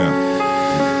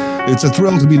 Yeah. It's a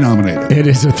thrill to be nominated. It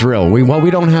is a thrill. We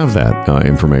don't have that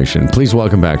information. Please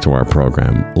welcome back to our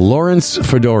program, Lawrence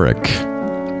Fedoruk.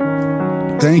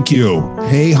 Thank you.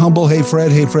 Hey, Humble. Hey,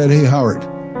 Fred. Hey, Fred. Hey, Howard.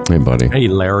 Hey, buddy. Hey,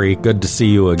 Larry. Good to see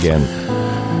you again.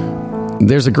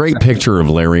 There's a great picture of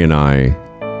Larry and I.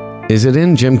 Is it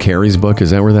in Jim Carrey's book?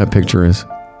 Is that where that picture is?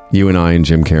 You and I and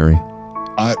Jim Carrey?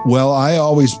 I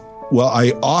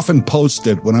often post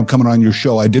it when I'm coming on your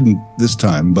show. I didn't this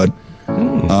time, but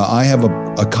I have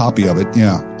a copy of it,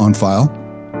 on file.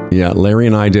 Yeah, Larry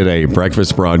and I did a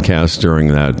breakfast broadcast during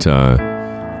that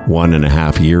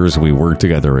 1.5 years we worked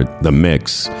together at The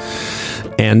Mix.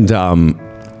 And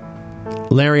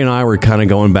Larry and I were kind of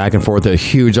going back and forth, a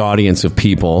huge audience of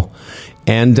people.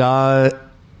 And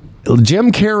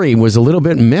Jim Carrey was a little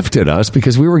bit miffed at us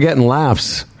because we were getting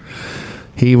laughs.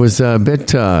 He was a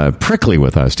bit prickly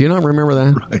with us. Do you not remember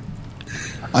that? Right.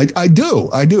 I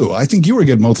do. I think you were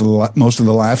getting most of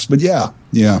the laughs, but yeah.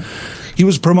 He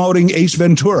was promoting Ace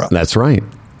Ventura. That's right.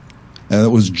 And it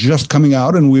was just coming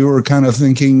out, and we were kind of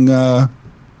thinking,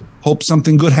 hope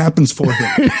something good happens for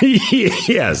him.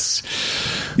 Yes.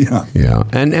 Yeah.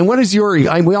 And what is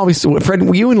we always,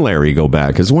 Fred, you and Larry go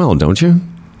back as well, don't you?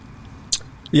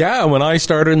 Yeah, when I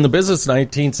started in the business,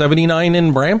 1979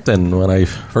 in Brampton, when I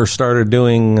first started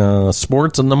doing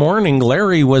sports in the morning,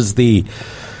 Larry was you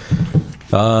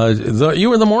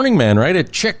were the morning man, right?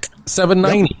 At Chick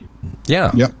 790. Yep.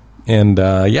 Yeah. Yep. And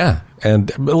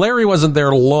and Larry wasn't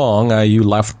there long. You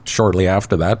left shortly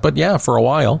after that, but yeah, for a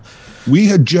while. We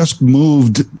had just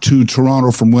moved to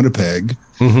Toronto from Winnipeg.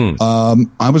 Mm-hmm.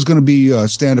 I was going to be a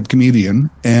stand-up comedian,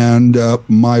 and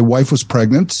my wife was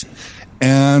pregnant.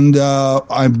 And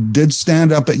I did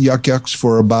stand up at Yuck Yucks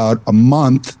for about a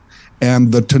month,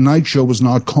 and the Tonight Show was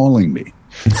not calling me.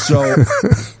 So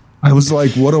I was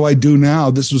like, what do I do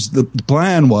now? This was the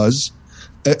plan was.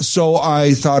 So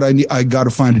I thought I got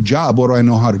to find a job. What do I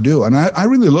know how to do? And I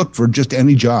really looked for just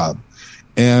any job.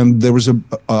 And there was an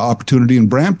opportunity in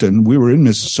Brampton. We were in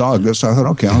Mississauga, so I thought,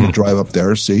 okay, I'm going to drive up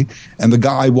there, see. And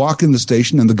I walked in the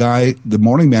station, and the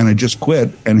morning man had just quit.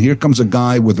 And here comes a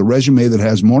guy with a resume that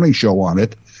has morning show on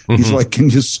it. He's like, can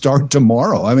you start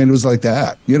tomorrow? I mean, it was like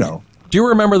that, Do you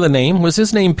remember the name? Was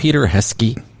his name Peter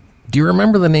Heskey? Do you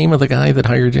remember the name of the guy that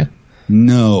hired you?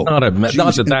 No. Not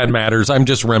that matters. I'm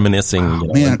just reminiscing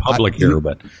in public here.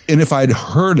 But if I'd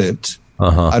heard it,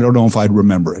 I don't know if I'd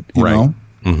remember it, you know?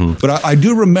 Mm-hmm. But I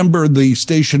do remember the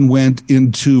station went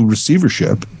into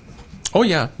receivership. Oh,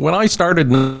 yeah. When I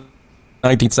started in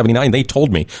 1979, they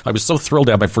told me, I was so thrilled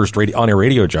to have my first on-air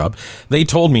radio job. They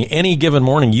told me any given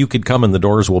morning you could come and the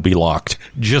doors will be locked,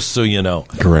 just so you know.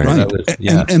 Correct.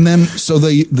 Right. And then, so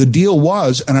the deal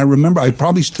was, and I remember, I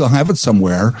probably still have it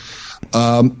somewhere,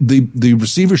 the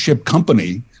receivership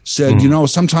company said,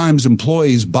 sometimes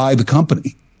employees buy the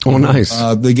company. Oh, nice.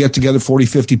 They get together 40,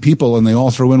 50 people, and they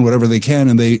all throw in whatever they can,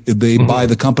 and they buy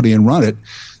the company and run it.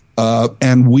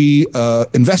 And we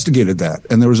investigated that.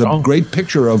 And there was a great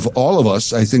picture of all of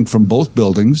us, I think, from both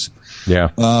buildings,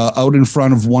 out in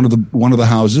front of one of the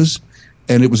houses.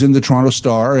 And it was in the Toronto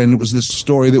Star, and it was this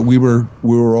story that we were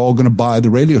all going to buy the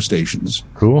radio stations.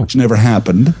 Cool. Which never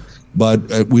happened,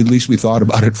 but at least we thought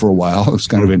about it for a while. It was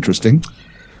kind of interesting.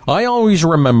 I always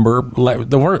remember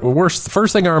the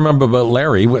first thing I remember about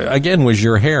Larry again was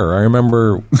your hair. I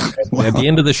remember at the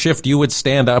end of the shift you would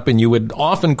stand up and you would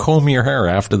often comb your hair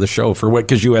after the show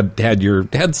because you had your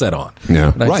headset on.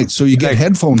 Yeah, right. So you get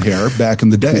headphone hair back in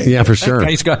the day. Yeah, for sure. I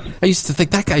used to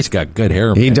think that guy's got good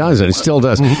hair. He does, and it still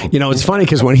does. It's funny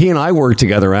because when he and I worked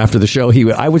together after the show,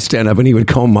 I would stand up and he would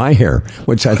comb my hair,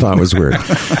 which I thought was weird.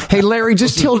 Hey, Larry,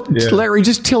 just tilt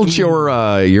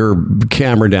your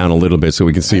camera down a little bit so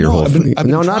we can see your whole. I've been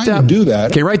not to do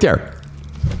that. Okay, right there.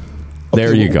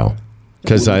 There you go.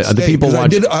 Because the people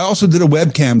watch. I also did a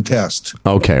webcam test.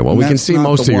 Okay, well, we can see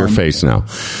most of your face now.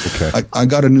 Okay, I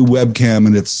got a new webcam,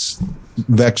 and it's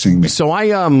vexing me. So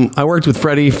I worked with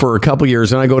Freddie for a couple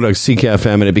years, and I go to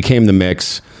CKFM, and it became The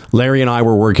Mix. Larry and I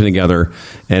were working together,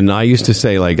 and I used to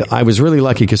say, I was really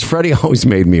lucky because Freddie always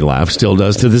made me laugh, still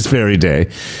does to this very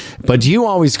day. But you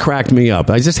always cracked me up.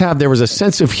 There was a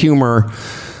sense of humor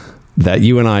that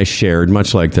you and I shared,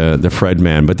 much like the Fred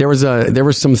man. But there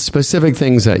were some specific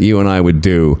things that you and I would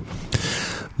do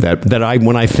that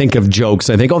when I think of jokes,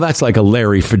 I think, that's like a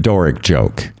Larry Fedoruk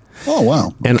joke. Oh,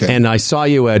 wow. Okay. And I saw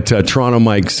you at Toronto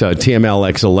Mike's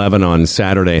TML X11 on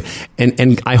Saturday.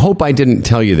 And I hope I didn't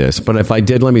tell you this, but if I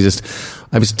did, I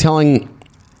was telling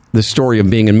the story of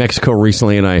being in Mexico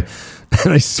recently, and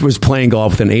and I was playing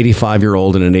golf with an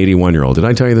 85-year-old and an 81-year-old. Did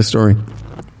I tell you this story?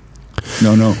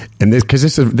 No. And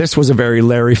this was a very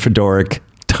Larry Fedoric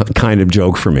kind of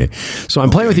joke for me. So I'm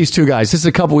playing with these two guys. This is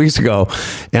a couple weeks ago,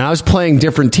 and I was playing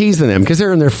different tees than them because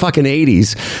they're in their fucking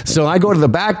 80s. So I go to the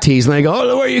back tees, and I go,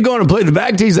 "Oh, where are you going to play the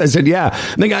back tees?" I said, "Yeah."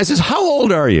 And the guy says, "How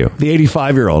old are you?" The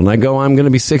 85-year-old. And I go, "I'm going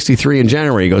to be 63 in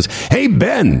January." He goes, "Hey,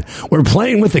 Ben, we're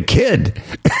playing with a kid."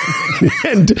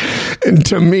 and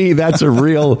to me, that's a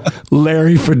real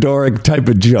Larry Fedoric type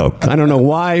of joke. I don't know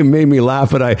why it made me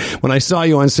laugh, but when I saw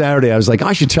you on Saturday, I was like,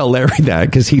 I should tell Larry that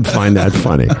because he'd find that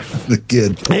funny. The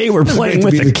kid. Hey, we're playing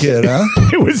with the kid, huh?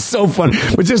 It was so fun.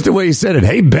 But just the way he said it.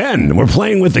 Hey, Ben, we're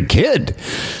playing with the kid.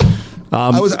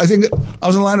 I was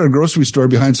in line at a grocery store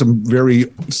behind some very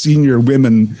senior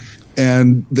women,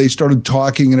 and they started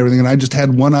talking and everything. And I just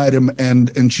had one item,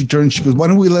 and she turned. She goes, "Why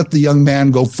don't we let the young man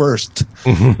go first?"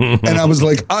 And I was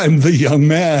like, "I'm the young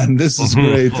man. This is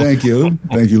great. Thank you,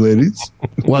 ladies."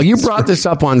 Well, you brought this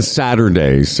up on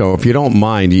Saturday, so if you don't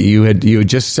mind, you had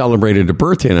just celebrated a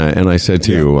birthday, and I said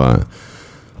to you.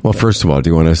 Well, first of all, do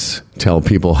you want to tell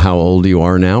people how old you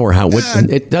are now, or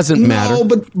it doesn't matter? No,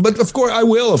 but of course I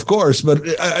will, of course. But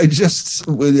I just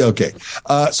okay.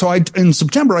 So in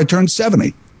September I turned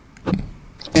 70,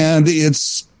 and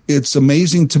it's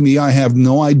amazing to me. I have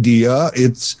no idea.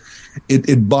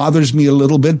 It bothers me a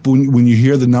little bit when you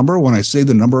hear the number. When I say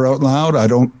the number out loud, I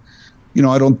don't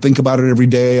think about it every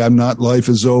day. I'm not life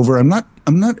is over. I'm not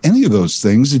any of those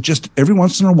things. It just every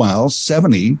once in a while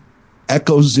 70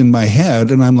 echoes in my head,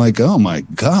 and I'm like, oh my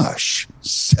gosh,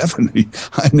 70.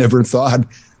 I never thought,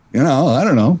 I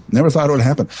don't know, never thought it would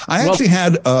happen. I actually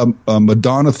had a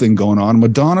Madonna thing going on.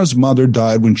 Madonna's mother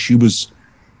died when she was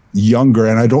younger,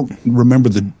 and I don't remember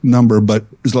the number, but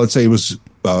let's say it was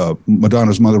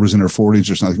Madonna's mother was in her 40s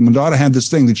or something. Madonna had this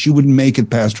thing that she wouldn't make it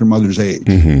past her mother's age.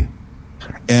 Mm-hmm.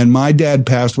 And my dad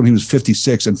passed when he was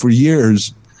 56, and for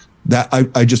years that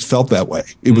I just felt that way.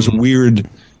 It was a weird.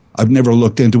 I've never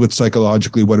looked into it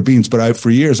psychologically what it means, but for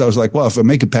years I was like, well, if I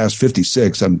make it past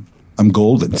 56, I'm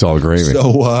golden. It's all gravy.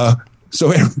 So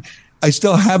I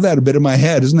still have that a bit in my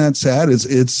head. Isn't that sad?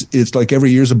 It's like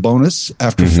every year's a bonus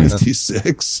after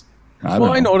 56.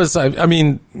 I notice. I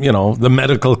mean, the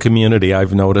medical community.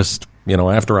 I've noticed.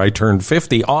 After I turned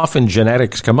 50, often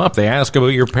genetics come up. They ask about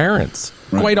your parents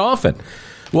quite often.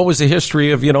 What was the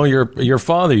history of, your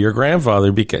father, your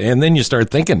grandfather? And then you start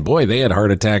thinking, boy, they had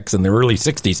heart attacks in the early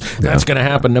 60s. That's going to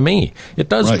happen to me. It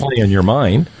does play in your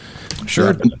mind.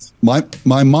 Sure it does.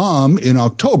 My mom in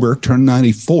October turned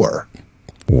 94.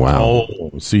 Wow.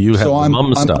 Oh, so you have the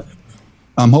mom stuff.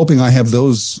 I'm hoping I have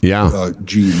those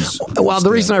genes. Well, the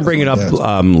reason I bring it up,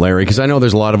 Larry, because I know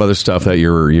there's a lot of other stuff that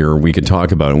we could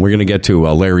talk about, and we're going to get to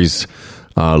Larry's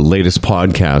latest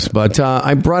podcast, but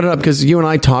I brought it up because you and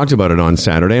I talked about it on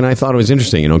Saturday, and I thought it was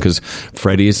interesting, because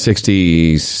Freddie is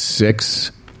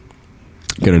 66,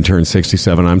 going to turn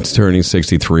 67. I'm turning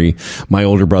 63. My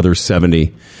older brother's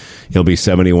 70. He'll be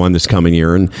 71 this coming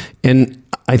year, and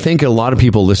I think a lot of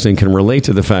people listening can relate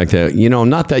to the fact that,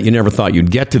 not that you never thought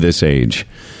you'd get to this age,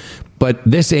 but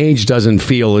this age doesn't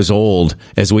feel as old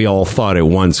as we all thought it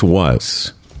once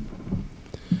was.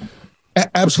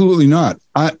 Absolutely not.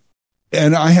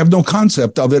 And I have no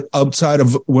concept of it outside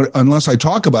of unless I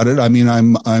talk about it. I mean,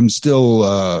 I'm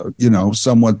still,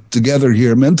 somewhat together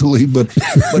here mentally, but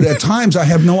at times I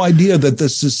have no idea that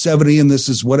this is 70 and this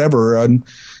is whatever. And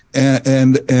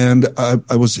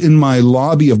I was in my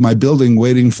lobby of my building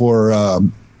waiting for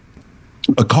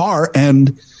a car,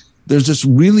 and there's this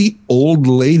really old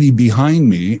lady behind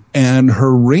me, and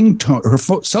her ringtone, her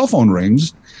cell phone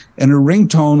rings, and her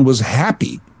ringtone was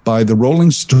 "Happy" by the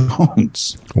Rolling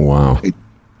Stones. Wow.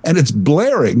 And it's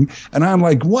blaring, and I'm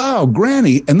like, wow,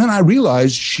 Granny. And then I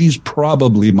realized she's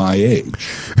probably my age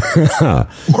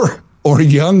or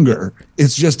younger.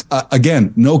 It's just,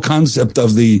 again, no concept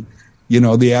of the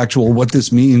actual what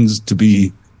this means to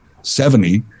be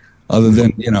 70, other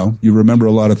than, you remember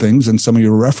a lot of things and some of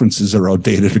your references are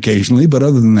outdated occasionally. But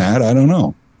other than that, I don't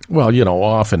know. Well,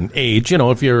 often age,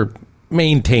 if you're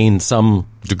maintain some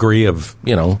degree of,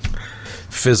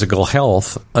 physical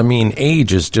health. I mean,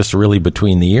 age is just really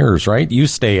between the years, right? You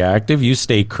stay active, you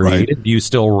stay creative, right. You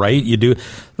still write, you do.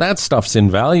 That stuff's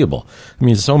invaluable. I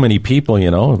mean, so many people,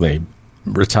 they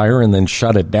retire and then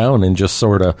shut it down and just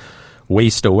sort of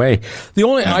waste away.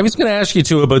 I was going to ask you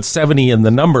too about 70 and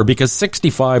the number, because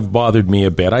 65 bothered me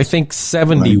a bit. I think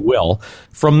 70 will.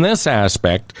 From this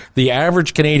aspect, the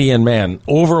average Canadian man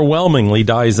overwhelmingly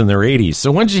dies in their 80s.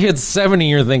 So once you hit 70,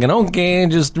 you're thinking, okay,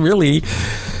 just really,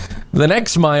 the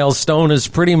next milestone is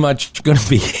pretty much going to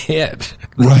be hit.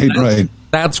 Right.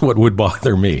 That's what would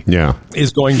bother me. Yeah.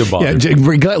 Is going to bother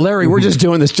me. Larry, we're just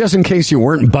doing this just in case you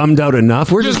weren't bummed out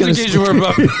enough. We're just in going case you weren't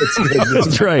bummed.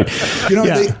 That's right. You know,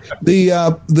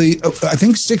 Yeah. I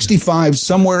think 65,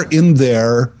 somewhere in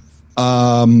there,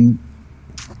 the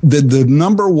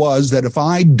number was that if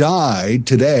I die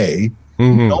today,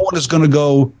 no one is going to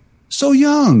go, so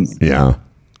young. Yeah.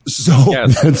 So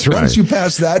That's right. once you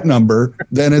pass that number,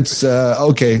 then it's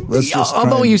okay. Let's just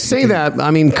Although you say that, I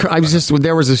mean,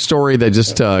 there was a story that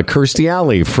just Kirstie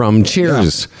Alley from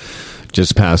Cheers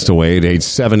just passed away at age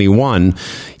 71.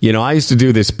 You know, I used to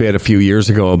do this bit a few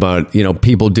years ago about, you know,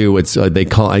 people do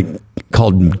I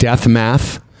called death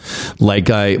math.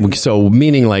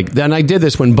 Meaning then I did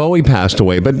this when Bowie passed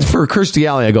away, but for Kirstie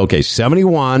Alley, I go, okay,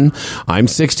 71, I'm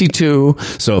 62.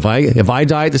 So if I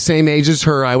die at the same age as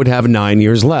her, I would have 9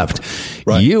 years left.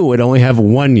 Right. You would only have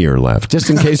 1 year left, just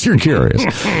in case you're curious.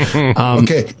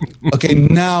 Okay.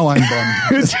 Now I'm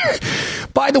bummed.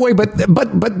 By the way,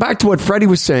 but back to what Freddie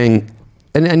was saying.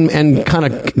 And kind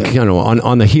of, you know,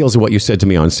 on the heels of what you said to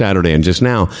me on Saturday and just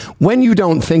now, when you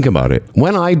don't think about it,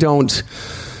 when I don't,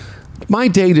 my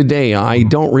day-to-day, I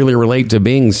don't really relate to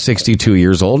being 62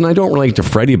 years old, and I don't relate to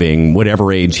Freddie being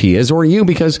whatever age he is, or you,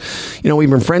 because, you know, we've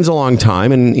been friends a long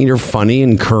time, and you're funny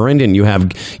and current, and you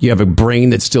have a brain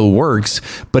that still works.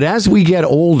 But as we get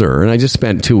older, and I just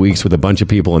spent 2 weeks with a bunch of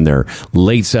people in their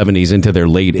late 70s into their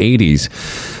late 80s,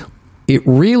 it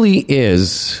really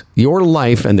is, your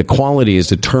life and the quality is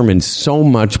determined so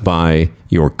much by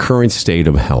your current state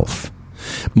of health.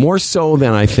 More so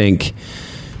than I think.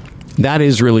 That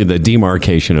is really the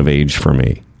demarcation of age for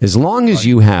me. As long as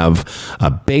you have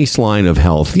a baseline of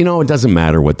health, you know, it doesn't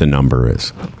matter what the number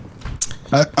is.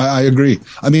 I agree.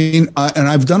 I mean, and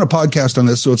I've done a podcast on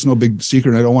this, so it's no big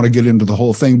secret. I don't want to get into the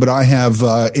whole thing, but I have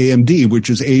AMD, which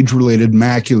is age-related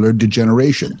macular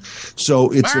degeneration.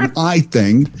 So it's an eye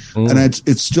thing, and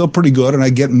it's still pretty good, and I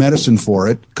get medicine for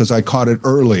it because I caught it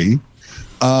early.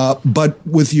 But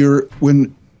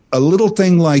when a little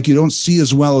thing like you don't see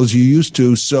as well as you used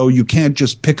to, so you can't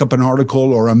just pick up an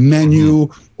article or a menu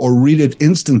or read it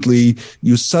instantly.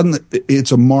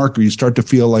 It's a marker. You start to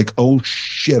feel like, oh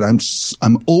shit,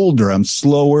 I'm older, I'm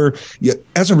slower.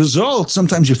 As a result,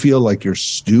 sometimes you feel like you're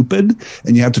stupid,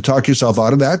 and you have to talk yourself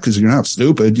out of that because you're not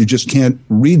stupid. You just can't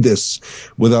read this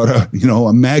without a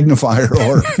magnifier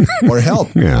or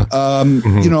help. Yeah.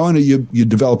 You know, and you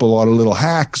develop a lot of little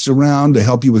hacks around to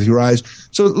help you with your eyes.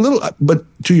 So but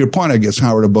to your point, I guess,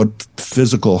 Howard, about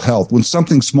physical health, when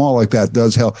something small like that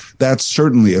does help, that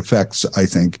certainly affects, I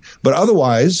think. But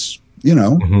otherwise, you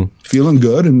know, feeling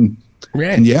good and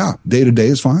day to day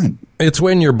is fine. It's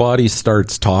when your body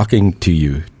starts talking to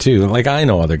you too. Like, I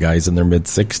know other guys in their mid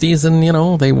 60s, and you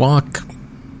know, they walk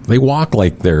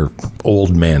like they're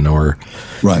old men, or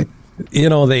right. You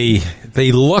know, they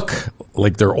look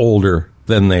like they're older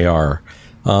than they are.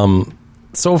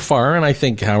 So far, and I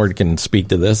think Howard can speak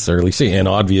to this, or at least, and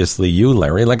obviously you,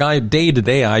 Larry, like day to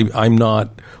day, I'm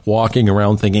not walking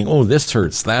around thinking, oh, this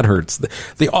hurts, that hurts.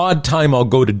 The odd time I'll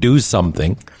go to do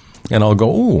something and I'll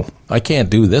go, oh, I can't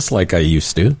do this like I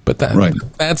used to, but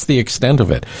that's the extent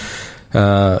of it.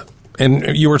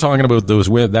 And you were talking about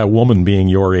that woman being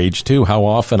your age too, how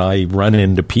often I run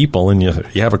into people and you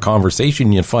have a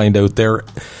conversation, you find out they're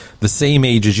the same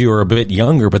age as you or a bit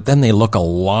younger, but then they look a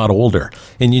lot older.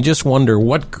 And you just wonder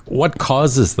what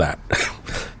causes that,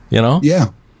 you know? Yeah.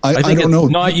 I think it's know.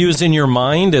 Not using your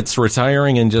mind. It's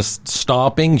retiring and just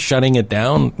stopping, shutting it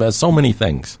down. So many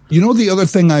things. You know, the other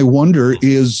thing I wonder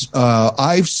is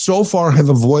I've so far have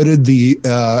avoided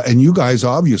and you guys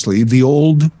obviously, the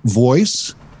old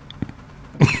voice.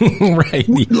 Right.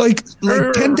 Like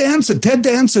Ted Danson. Ted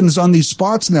Danson is on these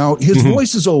spots now. His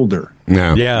voice is older.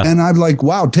 Yeah. And I'm like,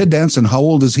 wow, Ted Danson, how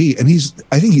old is he? And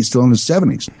I think he's still in his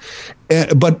 70s.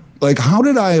 But like, how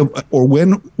did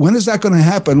when is that going to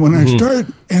happen? When I start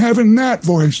having that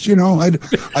voice, you know,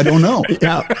 I don't know.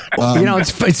 Yeah. You know,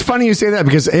 it's funny you say that,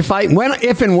 because if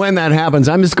and when that happens,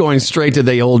 I'm just going straight to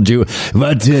the old Jew.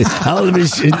 But Larry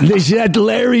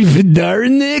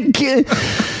Fedornik.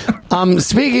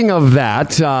 Speaking of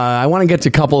that, I want to get to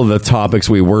a couple of the topics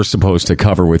we were supposed to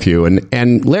cover with you,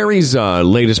 and Larry's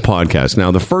latest podcast.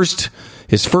 Now,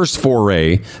 his first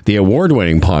foray, the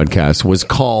award-winning podcast, was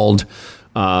called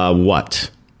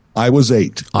what? I Was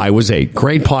 8. I Was 8.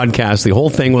 Great podcast. The whole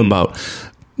thing was about,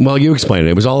 well, you explained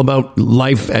it. It was all about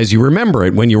life as you remember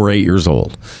it when you were 8 years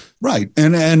old. Right,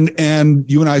 and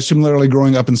you and I similarly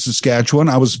growing up in Saskatchewan.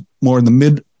 I was more in the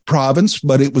mid province,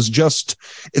 but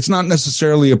it's not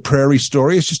necessarily a prairie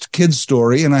story. It's just a kid's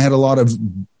story. And I had a lot of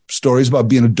stories about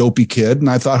being a dopey kid. And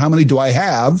I thought, how many do I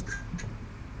have?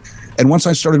 And once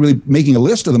I started really making a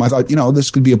list of them, I thought,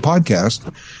 this could be a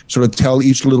podcast, sort of tell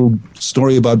each little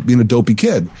story about being a dopey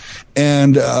kid.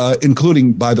 And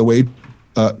including, by the way,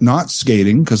 not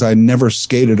skating, because I never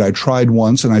skated. I tried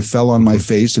once and I fell on my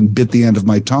face and bit the end of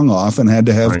my tongue off and had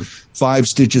to have 5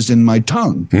 stitches in my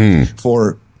tongue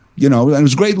for, and it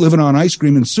was great living on ice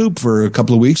cream and soup for a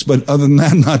couple of weeks, but other than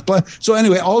that, not play. So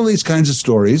anyway, all these kinds of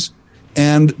stories,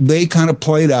 and they kind of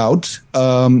played out.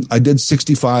 I did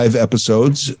 65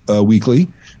 episodes weekly.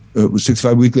 It was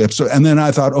 65 weekly episodes. And then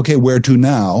I thought, okay, where to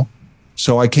now?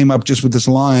 So I came up just with this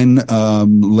line,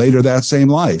 Later That Same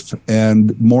Life, and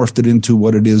morphed it into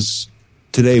what it is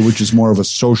today, which is more of a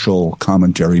social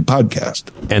commentary podcast.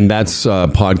 And that's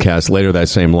podcast, Later That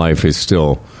Same Life, is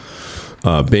still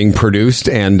being produced.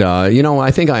 And,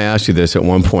 I think I asked you this at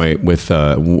one point with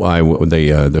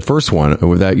the first one,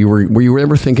 that were you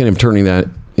ever thinking of turning that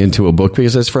into a book?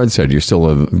 Because as Fred said, you're still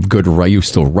a good writer. You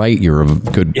still write. You're a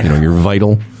good, you're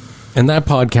vital. And that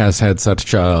podcast had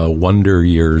such a Wonder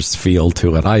Years feel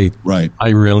to it. I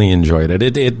really enjoyed it.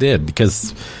 It did,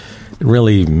 because it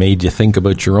really made you think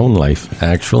about your own life,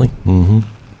 actually. Mm-hmm.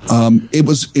 It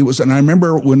was, and I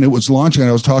remember when it was launching,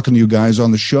 I was talking to you guys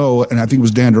on the show, and I think it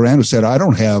was Dan Duran who said, I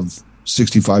don't have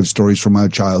 65 stories from my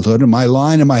childhood. And my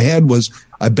line in my head was,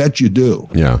 I bet you do.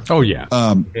 Yeah. Oh, yeah.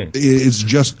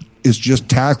 It's just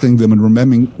tackling them and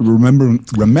remembering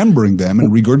them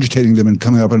and regurgitating them and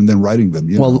coming up and then writing them.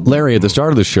 Well, Larry, at the start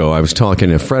of the show, I was talking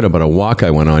to Fred about a walk I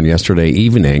went on yesterday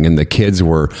evening, and the kids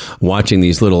were watching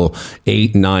these little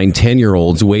 8, 9,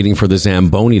 10-year-olds waiting for the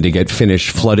Zamboni to get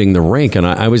finished flooding the rink. And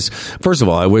I was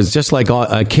just like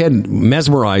a kid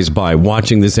mesmerized by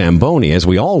watching the Zamboni, as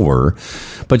we all were.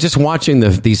 But just watching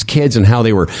these kids and how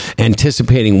they were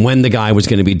anticipating when the guy was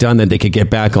going to be done, that they could get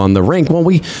back on the rink. Well,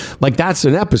 that's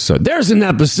an episode. There's an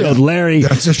episode, Larry.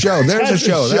 That's a show. That's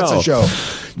a show.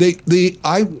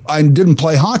 I didn't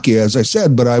play hockey, as I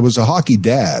said, but I was a hockey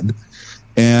dad,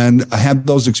 and I had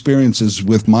those experiences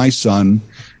with my son.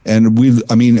 And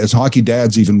as hockey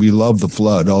dads, even, we love the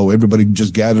flood. Oh, everybody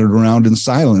just gathered around in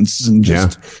silence and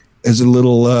just as a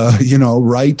little,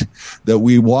 rite that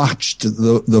we watched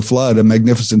the flood, a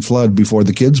magnificent flood, before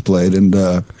the kids played. And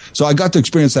so I got to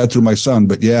experience that through my son.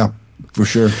 But yeah, for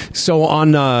sure. So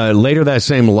on Later That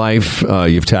Same Life,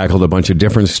 you've tackled a bunch of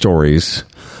different stories.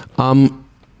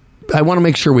 I want to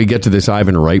make sure we get to this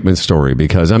Ivan Reitman story,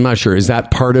 because I'm not sure, is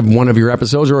that part of one of your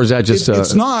episodes, or is that just...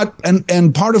 It's not.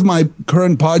 And part of my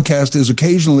current podcast is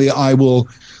occasionally I will...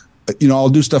 I'll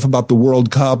do stuff about the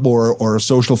World Cup or a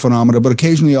social phenomena, but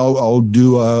occasionally I'll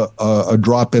do a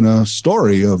drop in a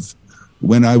story of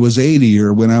when I was 80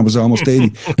 or when I was almost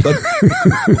 80.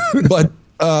 But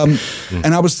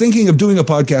and I was thinking of doing a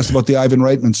podcast about the Ivan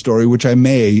Reitman story, which I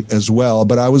may as well.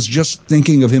 But I was just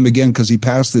thinking of him again because he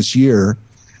passed this year,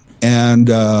 and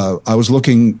I was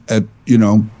looking at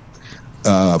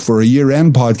for a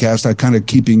year-end podcast, I'm kind of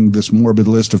keeping this morbid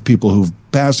list of people who've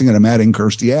passing, and I'm adding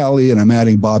Kirstie Alley, and I'm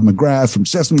adding Bob McGrath from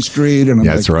Sesame Street. And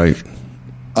that's right.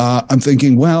 I'm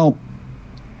thinking, well,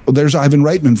 there's Ivan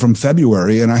Reitman from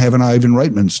February, and I have an Ivan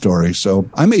Reitman story. So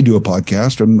I may do a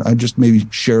podcast, and I just maybe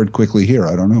share it quickly here.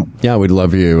 I don't know. Yeah, we'd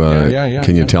love you.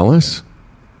 Can you tell us?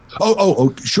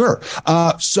 Oh, sure.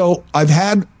 So I've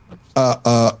had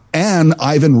an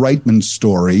Ivan Reitman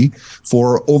story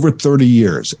for over 30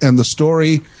 years. And the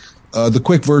story, the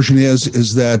quick version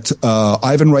is that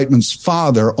Ivan Reitman's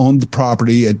father owned the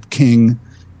property at King,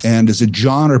 and is it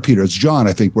John or Peter? It's John,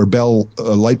 I think, where Bell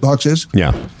Lightbox is.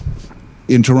 Yeah.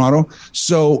 In Toronto.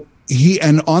 So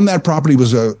and on that property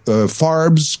was a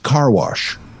Farb's car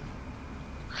wash.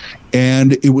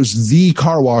 And it was the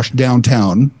car wash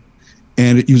downtown.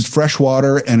 And it used fresh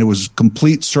water, and it was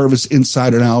complete service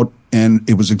inside and out. And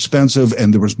it was expensive,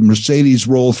 and there was Mercedes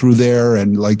roll through there,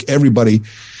 and like everybody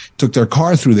took their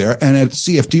car through there. And at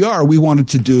CFDR, we wanted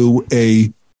to do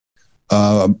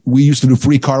we used to do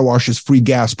free car washes, free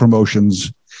gas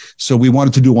promotions. So we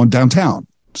wanted to do one downtown.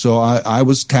 So I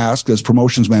was tasked as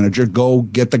promotions manager, go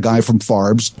get the guy from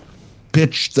Farb's,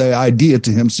 pitch the idea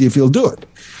to him, see if he'll do it.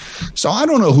 So I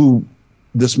don't know who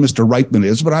this Mr. Reitman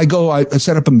is, but I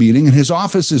set up a meeting, and his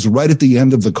office is right at the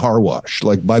end of the car wash,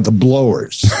 like by the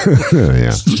blowers.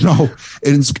 Yeah. So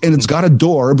it's got a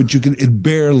door, but it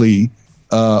barely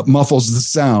muffles the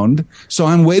sound. So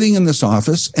I'm waiting in this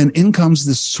office, and in comes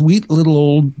this sweet little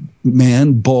old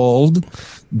man, bald,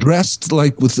 dressed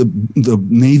like with the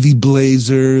navy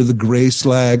blazer, the gray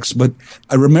slacks. But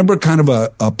I remember kind of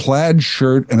a plaid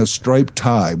shirt and a striped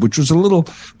tie, which was a little,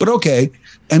 but okay.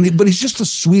 But he's just the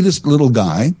sweetest little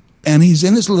guy, and he's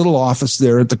in his little office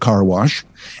there at the car wash,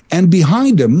 and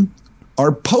behind him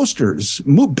are posters,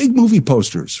 big movie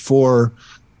posters for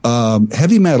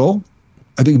heavy metal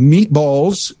I think,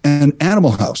 Meatballs and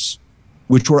Animal House,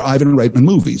 which were Ivan Reitman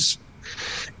movies.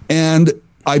 And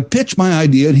I pitched my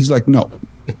idea, and he's like, no.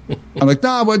 I'm like, no,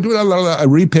 I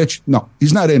repitched. No,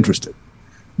 he's not interested.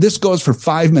 This goes for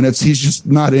 5 minutes. He's just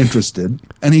not interested.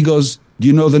 And he goes, do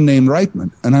you know the name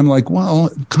Reitman? And I'm like, well,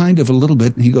 kind of a little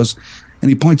bit. And he goes, and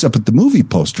he points up at the movie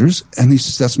posters, and he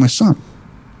says, that's my son.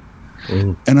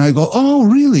 Mm. And I go, oh,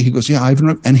 really? He goes, yeah, Ivan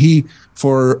Reitman. And he,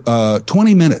 for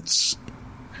 20 minutes,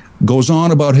 goes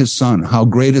on about his son, how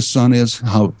great his son is,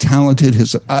 how talented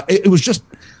his son. It was just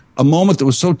a moment that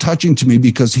was so touching to me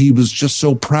because he was just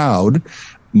so proud.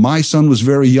 My son was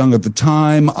very young at the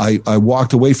time. I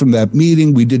walked away from that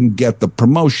meeting. We didn't get the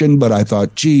promotion, but I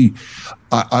thought, gee,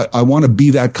 I want to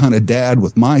be that kind of dad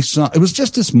with my son. It was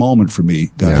just this moment for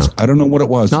me, guys. Yeah. I don't know what it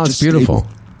was. No, it's beautiful.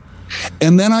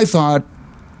 And then I thought,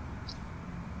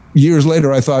 years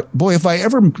later, I thought, boy, if I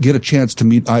ever get a chance to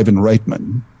meet Ivan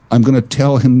Reitman, I'm going to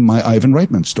tell him my Ivan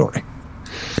Reitman story.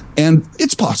 And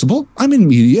it's possible. I'm in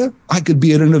media. I could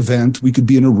be at an event. We could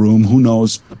be in a room. Who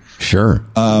knows? Sure.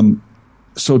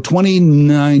 So early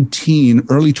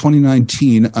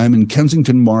 2019, I'm in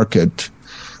Kensington Market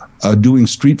doing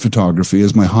street photography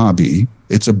as my hobby.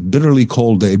 It's a bitterly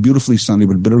cold day, beautifully sunny,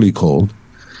 but bitterly cold.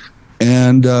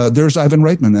 And there's Ivan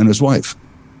Reitman and his wife.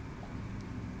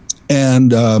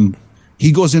 And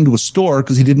he goes into a store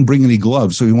because he didn't bring any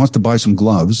gloves, so he wants to buy some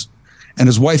gloves. And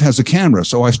his wife has a camera,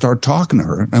 so I start talking to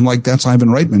her. I'm like, that's Ivan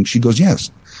Reitman. She goes, yes.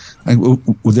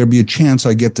 Would there be a chance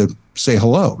I get to say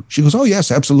hello? She goes, oh, yes,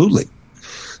 absolutely.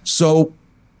 So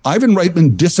Ivan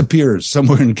Reitman disappears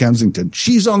somewhere in Kensington.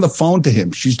 She's on the phone to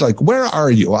him. She's like, where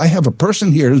are you? I have a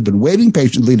person here who's been waiting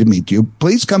patiently to meet you.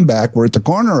 Please come back. We're at the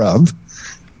corner of.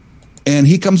 And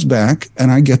he comes back,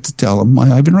 and I get to tell him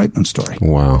my Ivan Reitman story.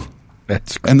 Wow.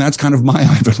 And that's kind of my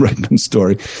Ivan Reitman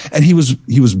story. And he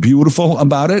was beautiful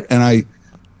about it. And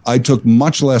I took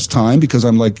much less time because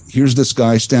I'm like, here's this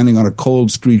guy standing on a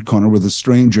cold street corner with a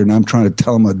stranger, and I'm trying to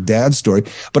tell him a dad story.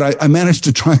 But I managed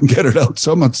to try and get it out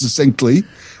somewhat succinctly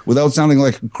without sounding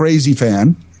like a crazy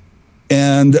fan.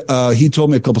 And he told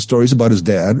me a couple stories about his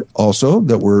dad also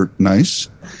that were nice.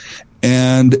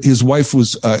 And his wife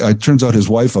was, it turns out his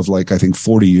wife of like, I think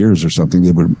 40 years or something.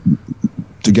 They were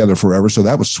together forever. So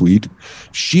that was sweet.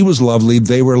 She was lovely.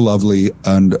 They were lovely.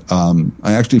 And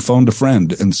I actually phoned a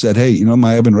friend and said, hey, you know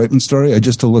my Ivan Reitman story? I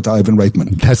just told it to Ivan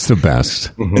Reitman. That's the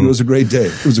best. Mm-hmm. And it was a great day.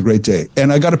 It was a great day.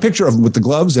 And I got a picture of him with the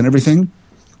gloves and everything.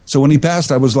 So when he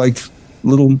passed, I was like a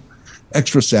little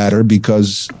extra sadder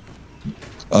because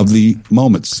of the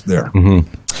moments there.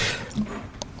 Mm-hmm.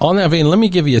 On that vein, let me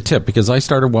give you a tip because I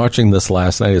started watching this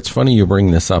last night. It's funny you bring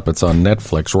this up. It's on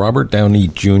Netflix. Robert Downey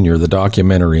Jr., the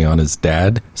documentary on his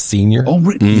dad, Senior. Oh,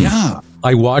 yeah.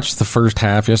 I watched the first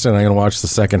half yesterday, and I'm going to watch the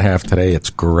second half today.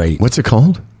 It's great. What's it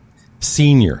called?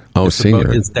 Senior. Oh, it's Senior.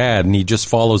 About his dad, and he just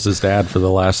follows his dad for the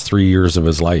last 3 years of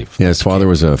his life. Yeah, his father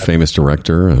was a famous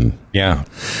director. And yeah.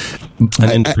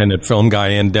 An independent film guy.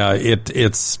 And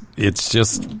it's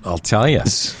just, I'll tell you.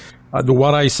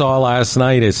 What I saw last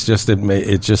night, it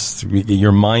just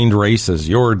your mind races.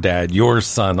 Your dad, your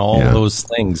son, all those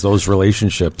things, those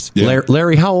relationships. Yeah.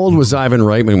 Larry, how old was Ivan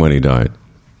Reitman when he died?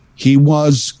 He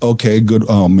was, okay, good.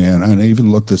 Oh, man, I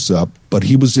even looked this up, but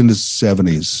he was in his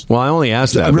 70s. Well, I only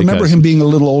asked that I remember him being a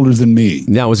little older than me.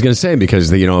 Yeah, I was going to say, because,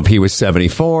 if he was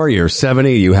 74, you're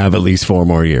 70, you have at least 4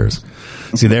 more years.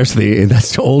 See, that's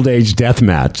the old age death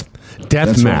math.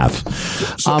 That's math.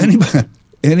 Right. So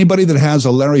anybody that has a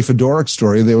Larry Fedoruk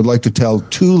story they would like to tell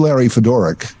to Larry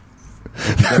Fedoruk,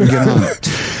 get on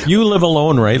it. You live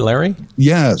alone, right, Larry?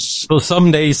 Yes. So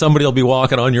someday somebody will be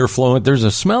walking on your floor. There's a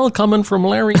smell coming from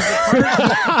Larry's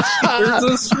apartment. There's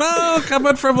a smell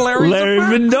coming from Larry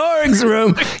Fedoruk's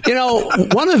room.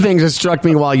 One of the things that struck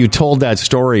me while you told that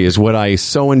story is what I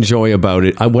so enjoy about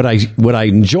it. What I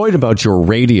enjoyed about your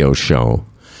radio show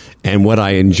and what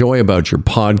I enjoy about your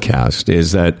podcast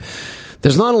is that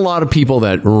there's not a lot of people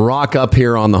that rock up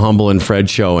here on the Humble and Fred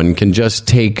show and can just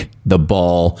take the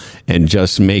ball and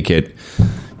just make it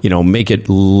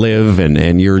live.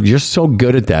 And you're just so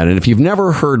good at that. And if you've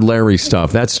never heard Larry's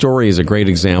stuff, that story is a great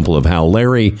example of how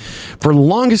Larry, for the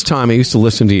longest time, I used to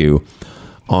listen to you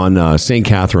on St.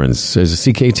 Catherine's. Is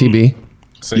it CKTB?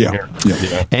 Yeah.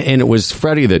 And it was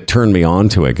Freddie that turned me on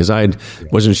to it because I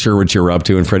wasn't sure what you were up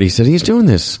to. And Freddie said, he's doing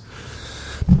this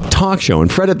talk show.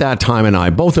 And Fred at that time and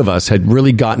I, both of us, had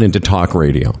really gotten into talk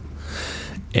radio.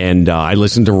 And I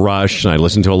listened to Rush, and I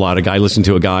listened to a lot of guys. I listened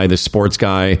to a guy, the sports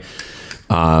guy.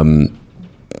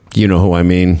 You know who I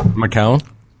mean? McCown?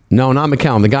 No, not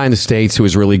McCown. The guy in the States who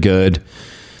was really good.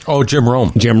 Oh, Jim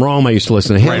Rome. Jim Rome. I used to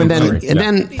listen to him.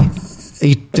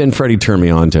 Then Freddie turned me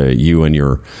on to you and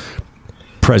your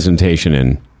presentation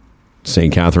in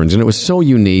St. Catharines, and it was so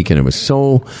unique and it was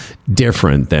so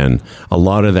different than a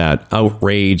lot of that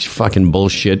outrage fucking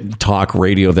bullshit talk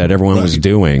radio that everyone was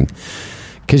doing,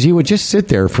 because you would just sit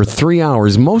there for 3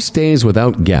 hours most days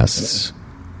without guests.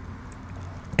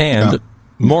 And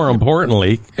more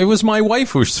importantly, it was my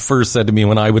wife who first said to me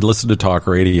when I would listen to talk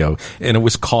radio, and it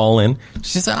was call in.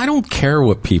 She said, "I don't care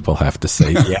what people have to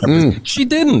say." Yeah, she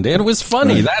didn't. It was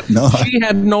funny she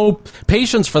had no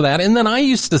patience for that. And then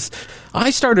I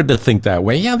started to think that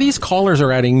way. Yeah, these callers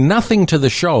are adding nothing to the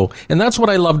show, and that's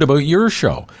what I loved about your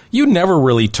show. You never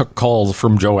really took calls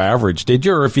from Joe Average, did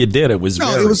you? Or if you did, it was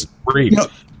very brief.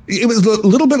 It was a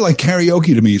little bit like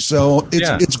karaoke to me. So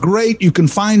it's great. You can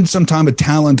find sometime a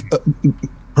talent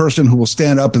person who will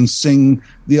stand up and sing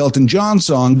the Elton John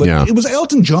song. But it was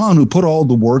Elton John who put all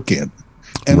the work in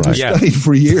and who studied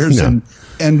for years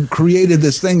and created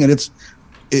this thing. And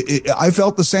I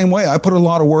felt the same way. I put a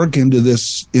lot of work into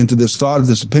this thought,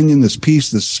 this opinion, this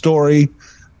piece, this story.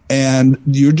 And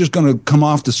you're just going to come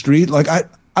off the street. Like, I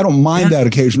don't mind that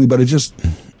occasionally, but it just,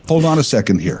 hold on a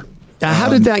second here. How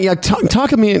did that? Yeah,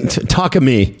 talk of me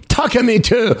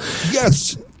too.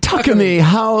 Yes, talk of me.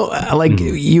 How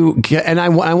you? And I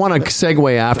want to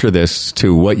segue after this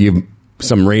to what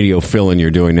some radio fill-in you're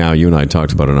doing now. You and I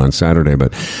talked about it on Saturday,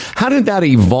 but how did that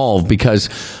evolve? Because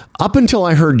up until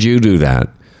I heard you do that,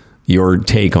 your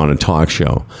take on a talk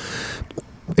show.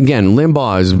 Again,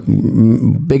 Limbaugh, as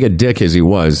big a dick as he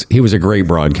was a great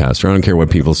broadcaster. I don't care what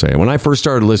people say. When I first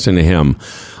started listening to him,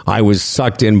 I was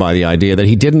sucked in by the idea that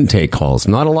he didn't take calls.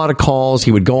 Not a lot of calls.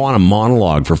 He would go on a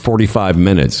monologue for 45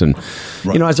 minutes. And,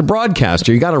 as a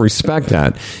broadcaster, you got to respect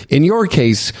that. In your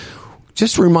case,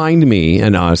 just remind me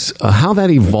and us how that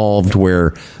evolved,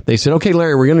 where they said, "Okay,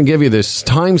 Larry, we're going to give you this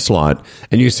time slot."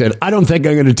 And you said, "I don't think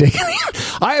I'm going to take any.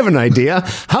 I have an idea.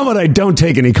 How about I don't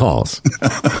take any calls?"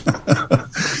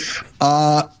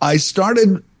 I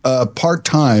started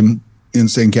part-time in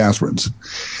St. Catharines,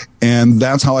 and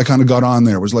that's how I kind of got on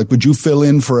there. It was like, would you fill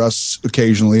in for us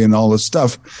occasionally and all this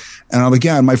stuff? And I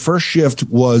began, my first shift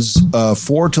was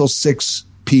 4 till 6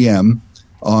 p.m.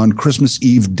 on Christmas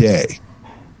Eve day.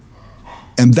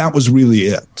 And that was really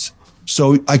it.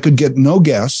 So I could get no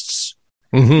guests.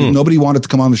 Mm-hmm. Nobody wanted to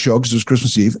come on the show because it was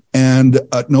Christmas Eve, and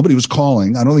nobody was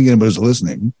calling. I don't think anybody was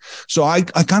listening. So I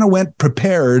kind of went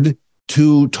prepared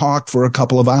to talk for a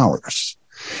couple of hours.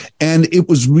 And it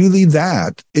was really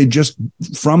that. It just,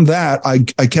 from that, I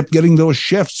kept getting those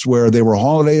shifts where they were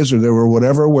holidays or there were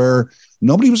whatever, where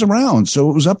nobody was around. So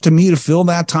it was up to me to fill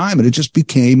that time, and it just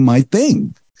became my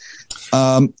thing.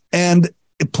 And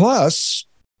plus,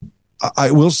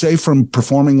 I will say, from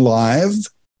performing live,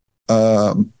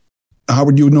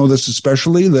 Howard, you would know this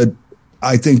especially, that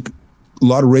I think a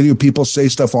lot of radio people say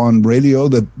stuff on radio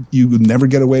that you would never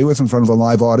get away with in front of a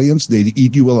live audience. They'd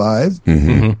eat you alive.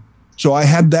 Mm-hmm. So I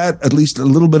had that, at least a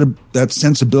little bit of that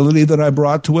sensibility that I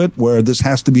brought to it, where this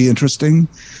has to be interesting.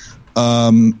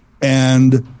 And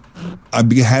I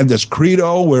had this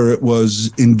credo where it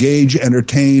was engage,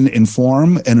 entertain,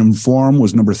 inform, and inform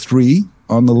was number 3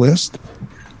 on the list.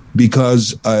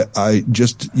 Because I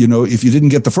just, if you didn't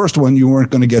get the first one, you weren't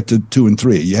going to get to 2 and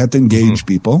 3. You had to engage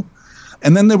people.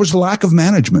 And then there was a lack of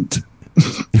management.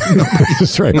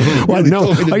 That's right. Well,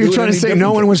 no, are you trying to say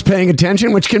no one was paying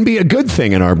attention, which can be a good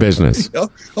thing in our business?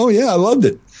 Oh yeah, I loved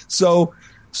it. So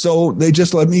they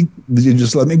just let me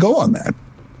go on that.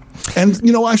 And,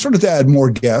 I started to add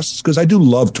more guests because I do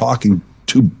love talking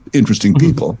to interesting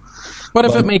people. But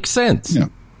if it makes sense,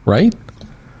 right?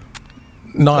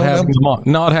 Not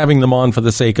having them on for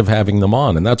the sake of having them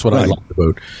on, and that's what I loved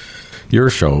about your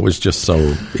show. It was just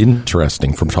so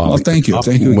interesting from talking. Well, thank you.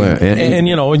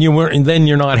 And then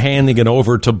you're not handing it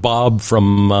over to Bob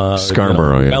from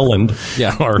Scarborough, Welland,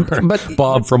 but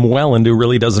Bob from Welland, who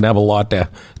really doesn't have a lot to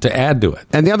add to it.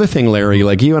 And the other thing, Larry,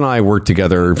 like you and I worked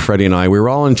together, Freddie and I, we were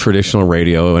all in traditional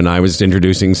radio, and I was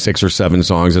introducing 6 or 7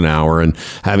 songs an hour and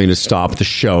having to stop the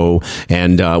show.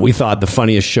 And we thought the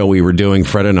funniest show we were doing,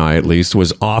 Fred and I at least,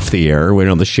 was off the air. We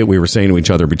know the shit we were saying to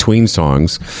each other between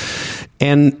songs.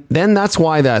 And then that's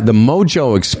why the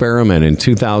Mojo experiment in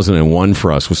 2001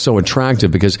 for us was so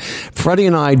attractive, because Freddie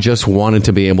and I just wanted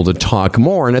to be able to talk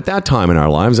more. And at that time in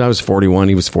our lives, I was 41,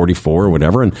 he was 44 or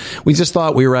whatever. And we just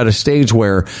thought we were at a stage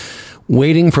where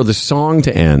waiting for the song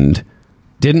to end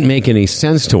didn't make any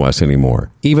sense to us anymore,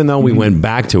 even though we went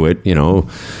back to it,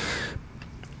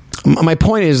 My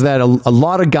point is that a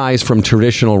lot of guys from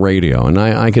traditional radio, and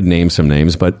I could name some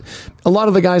names, but a lot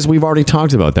of the guys we've already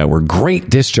talked about that were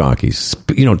great disc jockeys,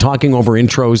 talking over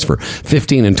intros for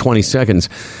 15 and 20 seconds.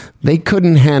 They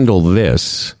couldn't handle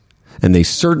this, and they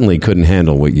certainly couldn't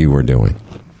handle what you were doing.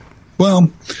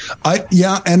 Well,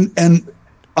 and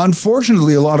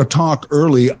unfortunately, a lot of talk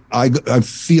early, I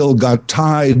feel got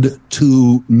tied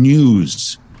to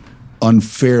news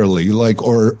unfairly,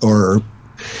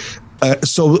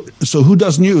 so who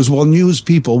does news? Well, news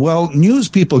people. Well, news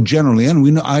people generally,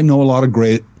 and I know a lot of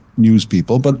great news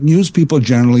people, but news people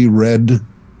generally read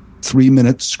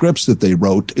 3-minute scripts that they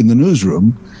wrote in the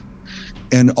newsroom,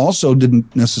 and also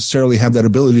didn't necessarily have that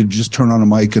ability to just turn on a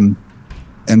mic and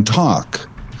talk.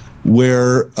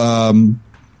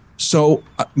 So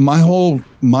my whole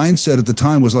mindset at the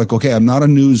time was like, okay, I'm not a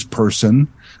news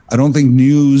person. I don't think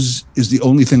news is the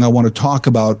only thing I want to talk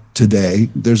about today.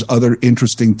 There's other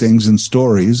interesting things and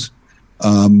stories.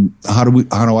 How do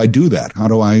I do that? How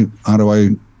do I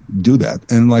do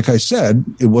that? And like I said,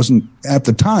 it wasn't at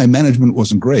the time, management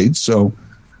wasn't great. So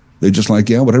they're just like,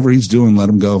 yeah, whatever he's doing, let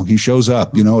him go. He shows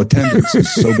up, attendance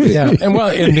is so big. Yeah.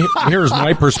 And here's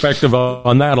my perspective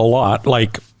on that a lot.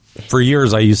 Like, for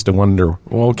years, I used to wonder,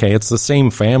 well, okay, it's the same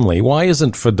family. Why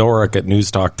isn't Fedoruk at News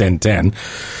Talk 1010?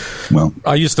 Well,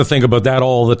 I used to think about that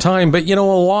all the time. But, a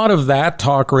lot of that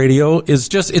talk radio is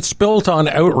it's built on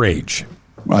outrage.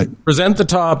 Right. Present the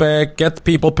topic, get the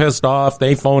people pissed off.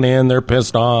 They phone in, they're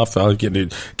pissed off.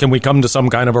 Can we come to some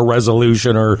kind of a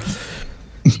resolution? Or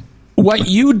what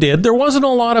you did, there wasn't a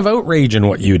lot of outrage in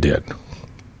what you did.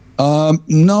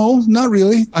 No, not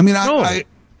really. I mean, I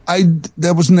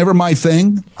that was never my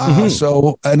thing.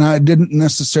 And I didn't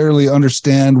necessarily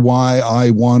understand why I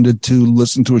wanted to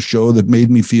listen to a show that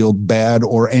made me feel bad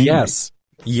or angry.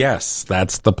 Yes,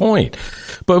 that's the point.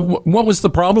 But what was the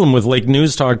problem with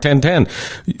News Talk 1010?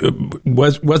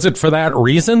 Was it for that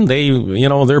reason? They,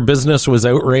 their business was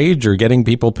outrage or getting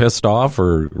people pissed off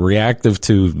or reactive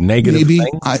to negative Maybe.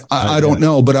 things? I don't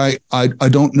know, but I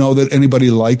don't know that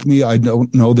anybody liked me. I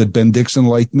don't know that Ben Dixon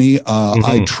liked me.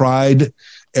 I tried.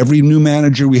 Every new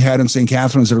manager we had in St.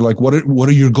 Catharines, they're like, what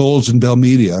are your goals in Bell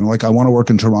Media? And I want to work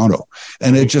in Toronto.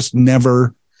 And it just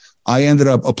never, I ended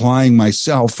up applying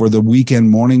myself for the weekend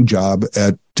morning job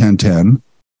at 1010,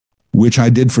 which I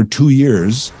did for 2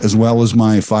 years, as well as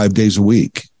my 5 days a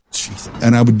week. Jesus.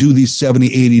 And I would do these 70,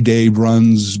 80-day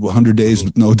runs, 100 days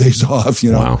with no days off,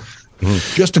 Wow.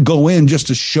 Just to go in, just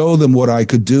to show them what I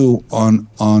could do on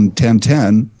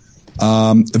 1010.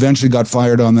 Eventually got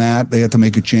fired on that. They had to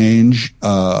make a change.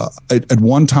 At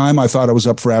one time, I thought I was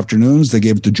up for afternoons. They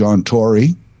gave it to John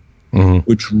Tory,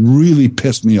 which really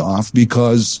pissed me off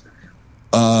because,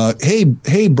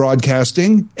 hey,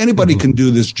 broadcasting, anybody can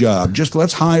do this job. Just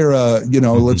let's hire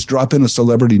let's drop in a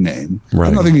celebrity name.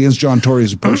 Right. Nothing against John Tory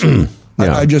as a person.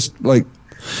 Yeah. I just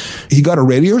he got a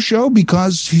radio show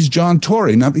because he's John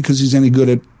Tory, not because he's any good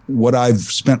at what I've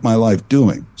spent my life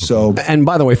doing. So, and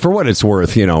by the way, for what it's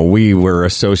worth, we were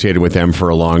associated with them for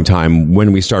a long time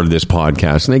when we started this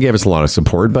podcast, and they gave us a lot of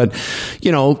support. But,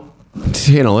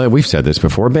 we've said this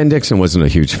before. Ben Dixon wasn't a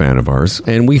huge fan of ours,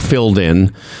 and we filled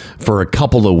in for a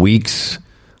couple of weeks.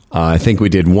 I think we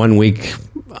did 1 week.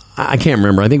 I can't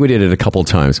remember. I think we did it a couple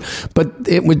times, but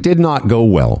it did not go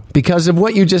well because of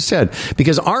what you just said.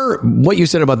 Because what you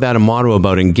said about that motto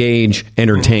about engage,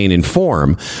 entertain,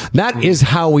 inform, that is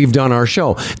how we've done our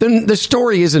show. Then the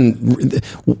story isn't.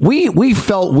 We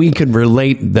felt we could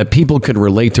relate, that people could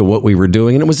relate to what we were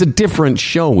doing, and it was a different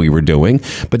show we were doing,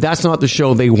 but that's not the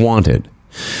show they wanted.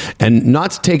 And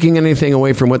not taking anything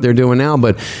away from what they're doing now,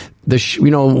 but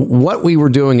what we were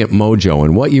doing at Mojo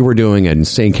and what you were doing in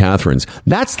St. Catharines,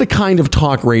 that's the kind of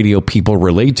talk radio people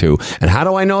relate to. And how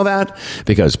do I know that?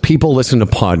 Because people listen to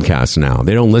podcasts now.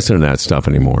 They don't listen to that stuff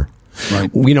anymore.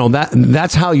 Right.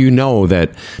 That's how you know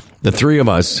that the three of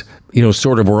us,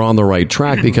 sort of were on the right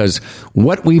track, because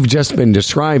what we've just been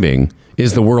describing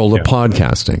is the world of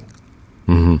podcasting.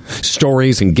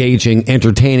 Stories, engaging,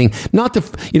 entertaining. Not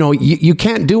you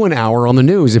can't do an hour on the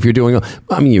news if you're doing.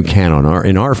 You can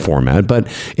in our format, but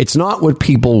it's not what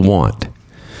people want.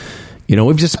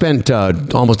 We've just spent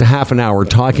almost a half an hour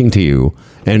talking to you,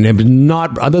 and have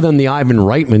not, other than the Ivan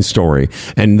Reitman story,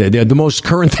 and the most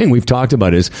current thing we've talked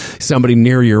about is somebody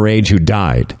near your age who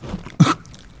died.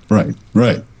 Right.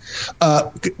 Do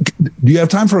you have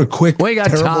time for a quick? We got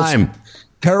time.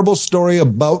 Terrible story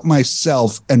about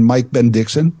myself and Mike Ben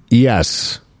Dixon?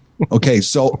 Yes. Okay,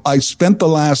 so I spent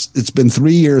it's been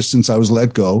 3 years since I was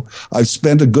let go. I've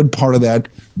spent a good part of that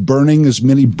burning as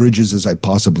many bridges as I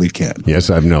possibly can. Yes,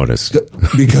 I've noticed.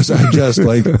 Because I just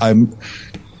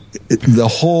the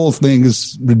whole thing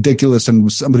is ridiculous,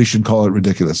 and somebody should call it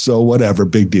ridiculous. So whatever,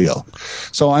 big deal.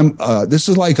 So this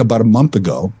is about a month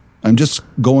ago. I'm just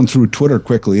going through Twitter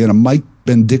quickly, and a Mike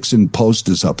Ben Dixon post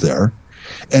is up there.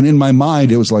 And in my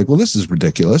mind, it was like, well, this is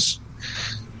ridiculous.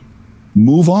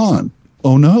 Move on.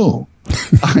 Oh, no.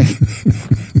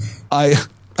 I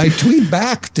tweet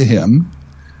back to him.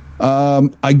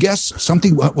 I guess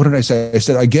something. What did I say? I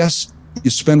said, I guess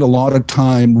you spend a lot of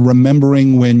time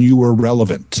remembering when you were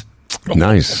relevant.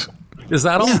 Nice. Is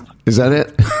that all? Yeah. Is that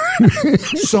it?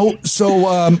 So,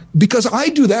 because I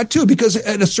do that too, because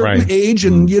at a certain Right. age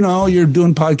and, you're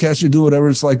doing podcasts, you do whatever.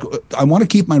 It's like, I want to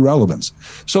keep my relevance.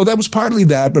 So that was partly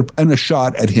that, and a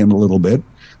shot at him a little bit.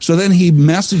 So then he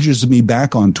messages me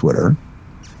back on Twitter.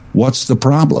 What's the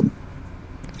problem?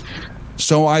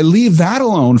 So I leave that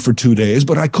alone for 2 days,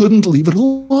 but I couldn't leave it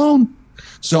alone.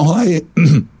 So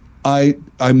I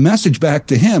message back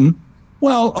to him.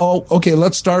 Well, okay,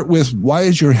 let's start with, why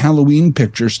is your Halloween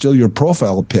picture still your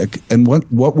profile pic? And what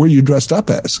were you dressed up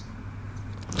as?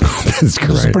 That's It's a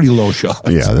correct. pretty low shot.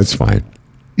 Yeah, that's fine.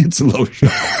 It's a low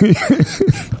shot.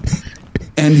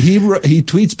 And he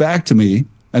tweets back to me,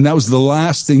 and that was the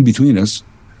last thing between us.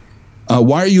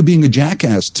 Why are you being a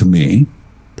jackass to me?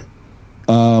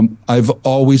 I've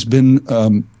always been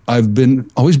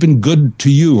good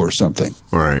to you, or something.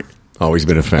 All right. Always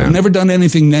been a fan. I've never done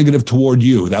anything negative toward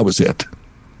you. That was it.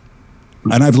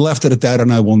 And I've left it at that,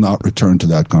 and I will not return to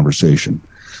that conversation.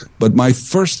 But my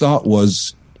first thought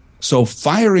was, so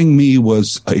firing me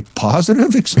was a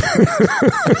positive experience?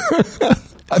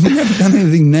 I've never done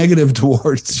anything negative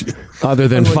towards you. Other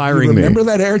than I'm like, firing you me. remember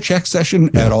that air check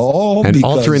session at all? And Because,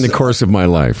 altering the course of my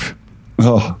life.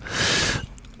 Oh,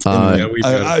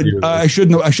 I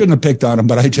shouldn't have picked on him,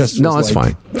 but I just No, was that's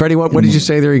like, fine. Freddie, what did you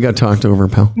say there? You got talked over,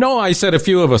 pal? No, I said a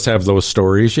few of us have those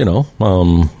stories, in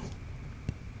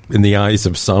the eyes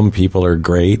of some, people are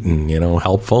great and,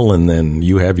 helpful. And then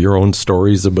you have your own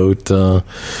stories about,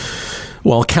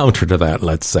 counter to that,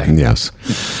 let's say. Yes.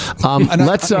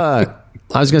 Let's, I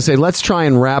was going to say, let's try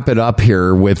and wrap it up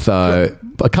here with a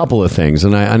couple of things.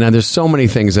 And there's so many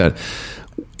things that,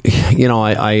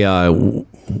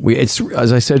 it's,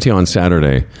 as I said to you on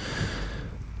Saturday,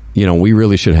 we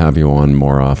really should have you on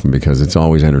more often because it's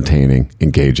always entertaining,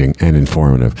 engaging, and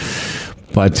informative.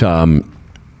 But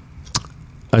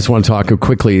I just want to talk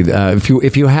quickly.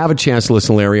 If you have a chance to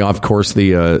listen to Larry, of course,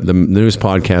 the news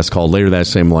podcast called Later That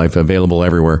Same Life, available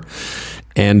everywhere.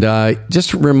 And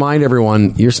just remind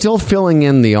everyone, you're still filling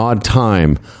in the odd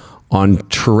time on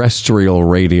terrestrial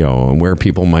radio and where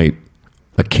people might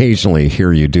occasionally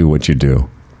hear you do what you do.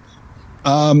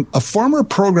 A former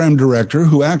program director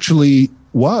who actually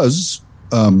was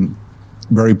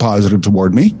very positive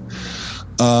toward me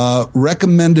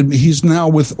recommended me. He's now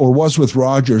was with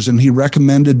Rogers, and he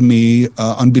recommended me,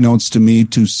 unbeknownst to me,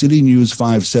 to City News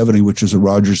 570, which is a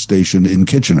Rogers station in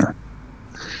Kitchener.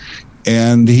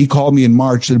 And he called me in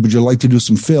March, said, would you like to do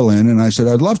some fill-in? And I said,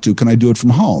 I'd love to. Can I do it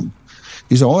from home?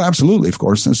 He said, oh, absolutely, of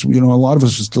course. That's, a lot of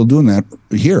us are still doing that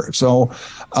here. So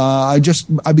I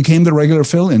became the regular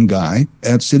fill-in guy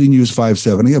at City News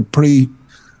 570, a pretty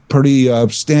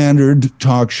standard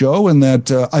talk show, in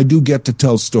that I do get to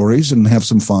tell stories and have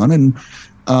some fun, and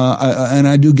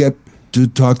I do get to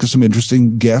talk to some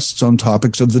interesting guests on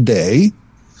topics of the day,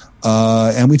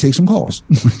 and we take some calls,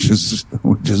 which is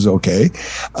okay.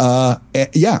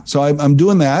 So I'm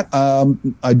doing that.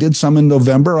 I did some in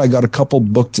November. I got a couple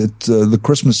booked at the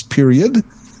Christmas period,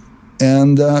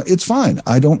 and it's fine.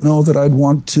 I don't know that I'd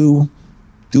want to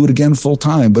do it again full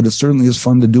time, but it certainly is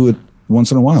fun to do it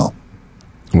once in a while.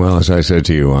 Well, as I said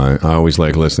to you, I always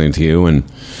like listening to you, and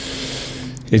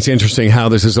it's interesting how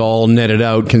this is all netted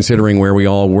out, considering where we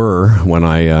all were when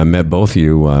I met both of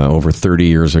you over 30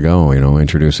 years ago,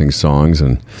 introducing songs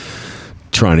and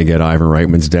trying to get Ivan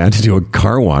Reitman's dad to do a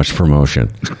car wash promotion.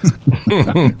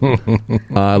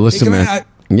 Listen, man.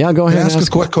 Yeah, go ahead. Ask a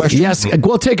quick question. Yes,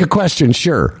 we'll take a question,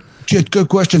 sure. Good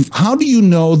question. How do you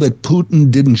know that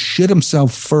Putin didn't shit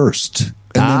himself first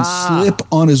and then slip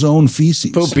on his own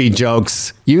feces? Poopy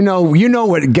jokes. You know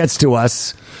what gets to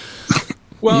us.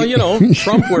 Well,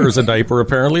 Trump wears a diaper,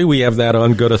 apparently. We have that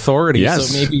on good authority. Yes.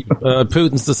 So maybe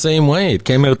Putin's the same way. It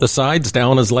came out the sides,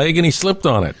 down his leg, and he slipped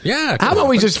on it. Yeah. How about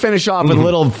we just finish off with a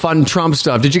little fun Trump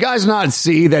stuff? Did you guys not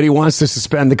see that he wants to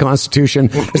suspend the Constitution?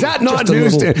 Is that not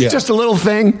news? Just a little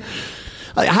thing?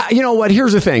 You know what?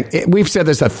 Here's the thing. We've said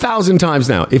this 1,000 times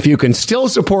now. If you can still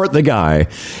support the guy,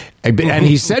 and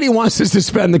he said he wants to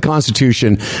suspend the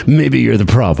Constitution, maybe you're the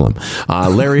problem.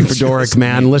 Larry Fedoruk,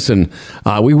 man, listen,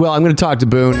 we will. I'm going to talk to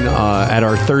Boone at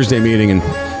our Thursday meeting and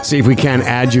see if we can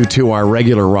add you to our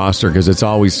regular roster, because it's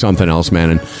always something else,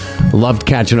 man. And loved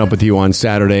catching up with you on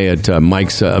Saturday at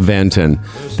Mike's event, and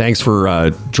thanks for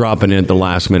dropping in at the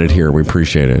last minute here. We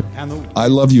appreciate it. I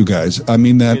love you guys. I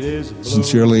mean that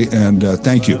sincerely, and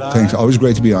thank you. Thanks. Always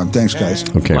great to be on. Thanks, guys.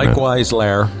 Okay, Likewise,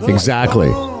 Lair.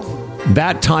 Exactly.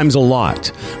 that times a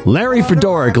lot. Larry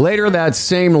Fedoruk, later that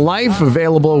same life,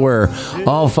 available where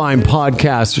all fine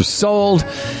podcasts are sold.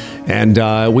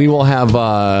 And we will have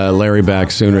Larry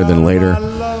back sooner than later.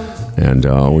 And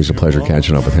always a pleasure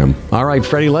catching up with him. All right,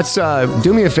 Freddie, let's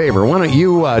do me a favor. Why don't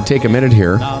you take a minute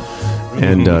here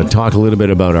and talk a little bit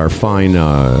about our fine,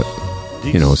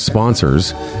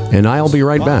 sponsors, and I'll be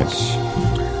right back.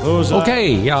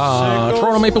 Okay,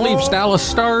 Toronto Maple Leafs, Dallas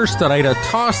Stars tonight. A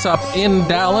toss-up in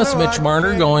Dallas. Mitch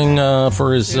Marner going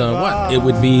for his, it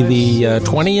would be the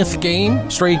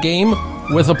 20th straight game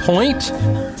with a point.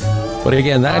 But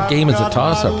again, that game is a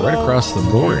toss-up right across the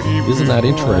board. Isn't that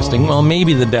interesting? Well,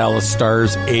 maybe the Dallas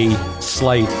Stars a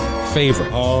slight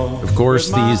favorite. Of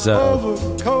course, these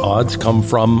odds come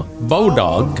from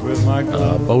Bodog.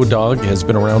 Bodog has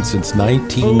been around since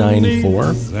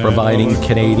 1994, providing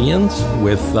Canadians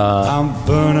with an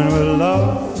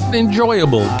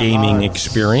enjoyable gaming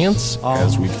experience,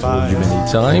 as we've told you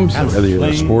many times. Whether you're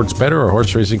a sports bettor or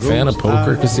horse racing fan, a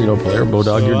poker casino player,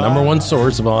 Bodog, your number one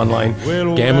source of online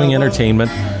gambling entertainment.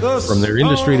 From their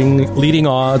industry-leading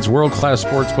odds, world-class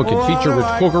sportsbook and feature-rich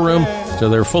poker room, to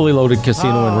their fully loaded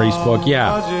casino and racebook.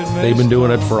 Yeah, they've been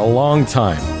doing it for a long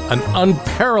time. An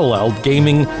unparalleled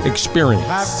gaming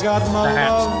experience.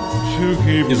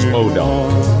 That is Bodog.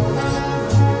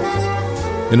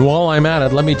 And while I'm at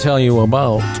it, let me tell you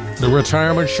about the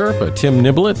Retirement Sherpa. Tim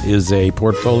Niblett is a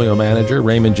portfolio manager.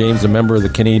 Raymond James, a member of the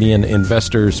Canadian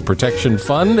Investors Protection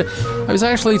Fund. I was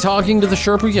actually talking to the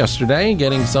Sherpa yesterday,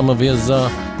 getting some of his,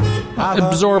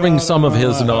 absorbing some of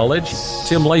his knowledge.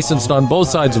 Tim licensed on both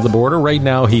sides of the border. Right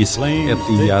now he's at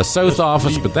the South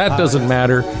office, but that doesn't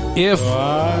matter. If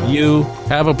you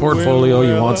have a portfolio,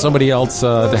 you want somebody else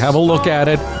to have a look at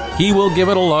it, he will give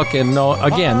it a look, and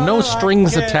no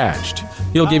strings attached.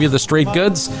 He'll give you the straight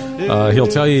goods. He'll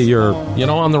tell you you're,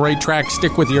 on the right track,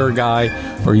 stick with your guy,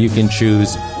 or you can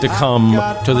choose to come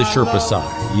to the Sherpa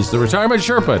side. He's the Retirement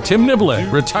Sherpa, Tim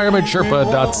Niblett,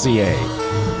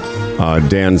 retirementsherpa.ca.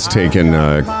 Dan's taken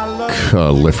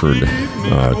Clifford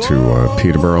to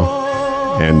Peterborough,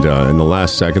 and in the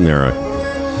last second there,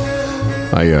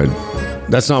 I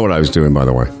that's not what I was doing, by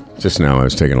the way. Just now I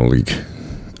was taking a leak.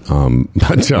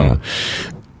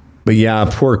 But yeah,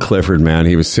 poor Clifford, man.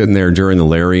 He was sitting there during the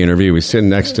Larry interview. He was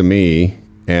sitting next to me,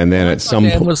 and then at some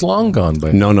point, was long gone.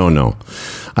 But no. I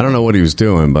don't know what he was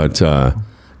doing, but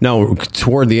no.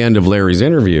 Toward the end of Larry's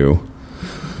interview,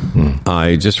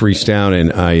 I just reached out,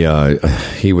 and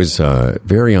he was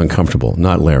very uncomfortable.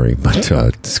 Not Larry, but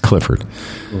it's Clifford.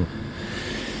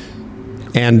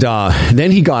 And then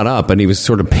he got up and he was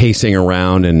sort of pacing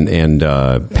around and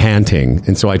panting.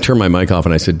 And so I turned my mic off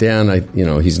and I said, Dan,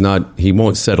 he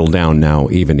won't settle down now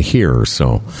even here.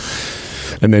 So,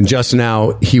 and then just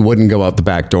now he wouldn't go out the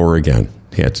back door again.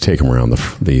 He had to take him around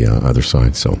the other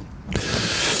side. So,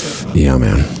 yeah,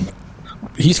 man.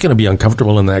 He's going to be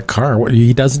uncomfortable in that car.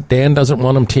 Dan doesn't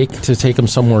want him to take him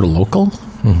somewhere local.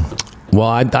 Well,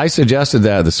 I suggested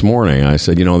that this morning. I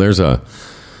said, there's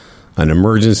an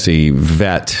emergency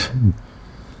vet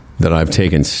that I've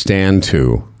taken Stan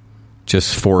to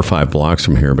just 4 or 5 blocks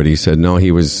from here, but he said no, he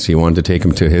wanted to take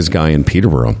him to his guy in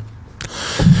Peterborough.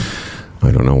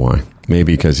 I don't know why.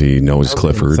 Maybe because he knows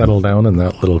Clifford. Settle down in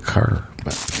that little car.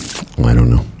 I don't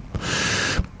know.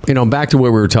 Back to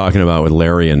what we were talking about with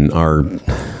Larry and our,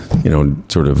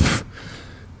 sort of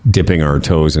dipping our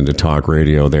toes into talk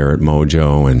radio there at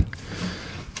Mojo, and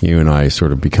you and I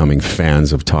sort of becoming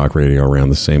fans of talk radio around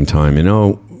the same time.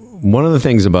 One of the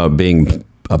things about doing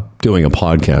a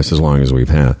podcast as long as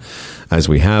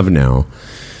we have now,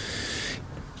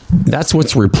 that's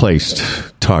what's replaced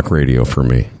talk radio for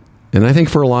me. And I think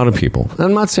for a lot of people.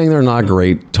 I'm not saying they're not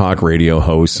great talk radio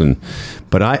hosts,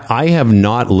 but I have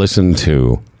not listened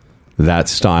to that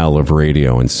style of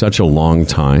radio in such a long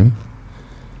time.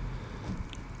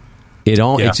 It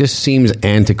just seems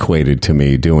antiquated to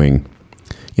me, doing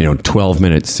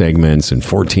 12-minute segments and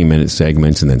 14-minute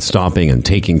segments and then stopping and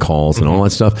taking calls and all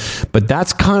that stuff. But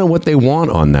that's kind of what they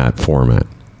want on that format.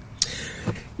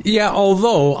 Yeah,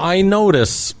 although I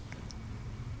notice,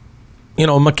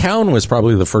 McCown was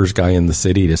probably the first guy in the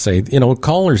city to say,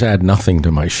 callers add nothing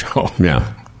to my show.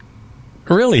 Yeah.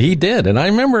 Really, he did. And I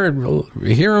remember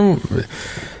hearing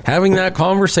having that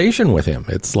conversation with him.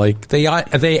 It's like they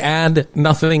add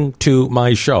nothing to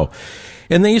my show.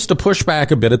 And they used to push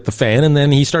back a bit at the fan, and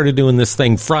then he started doing this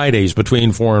thing Fridays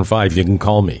between 4 and 5, you can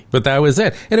call me. But that was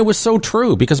it. And it was so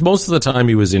true, because most of the time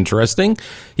he was interesting.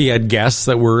 He had guests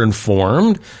that were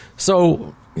informed.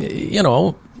 So,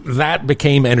 that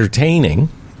became entertaining,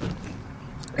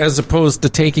 as opposed to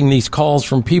taking these calls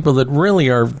from people that really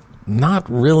are not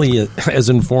really as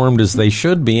informed as they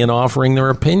should be in offering their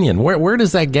opinion. Where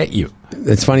does that get you?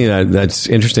 It's funny that's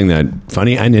interesting.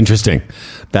 Funny and interesting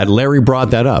that Larry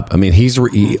brought that up. I mean,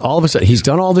 all of a sudden he's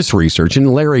done all this research,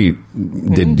 and Larry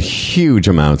did huge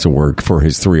amounts of work for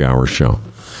his 3-hour show.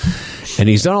 And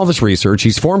he's done all this research.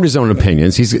 He's formed his own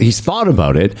opinions. He's thought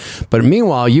about it. But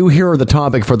meanwhile, you hear the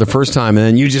topic for the first time, and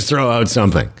then you just throw out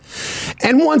something.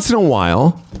 And once in a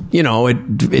while, you know,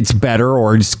 it's better,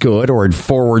 or it's good, or it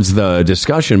forwards the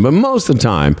discussion. But most of the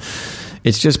time,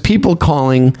 it's just people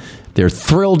calling. They're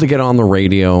thrilled to get on the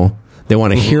radio. They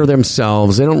want to hear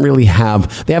themselves. They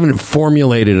haven't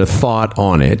formulated a thought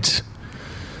on it.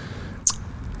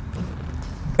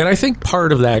 And I think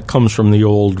part of that comes from the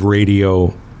old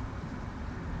radio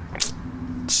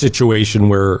situation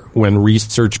where when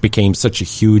research became such a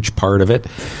huge part of it,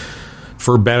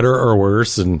 for better or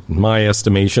worse, in my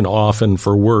estimation, often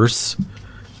for worse,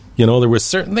 you know, there was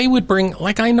they would bring,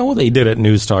 like, I know they did at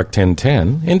News Talk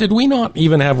 1010, and did we not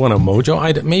even have one at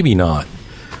Mojo? Maybe not.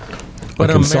 But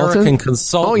an American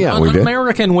consultant, oh, yeah, we did.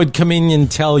 American would come in and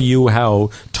tell you how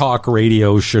talk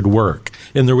radio should work,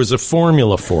 and there was a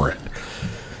formula for it.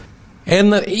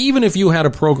 And even if you had a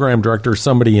program director,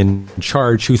 somebody in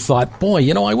charge who thought, boy,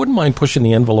 you know, I wouldn't mind pushing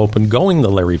the envelope and going the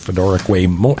Larry Fedoruk way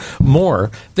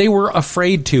more, they were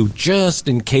afraid to, just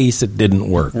in case it didn't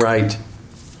work. Right.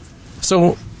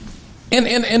 So,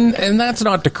 and that's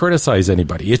not to criticize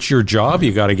anybody. It's your job.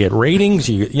 You got to get ratings.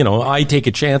 You know, I take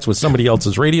a chance with somebody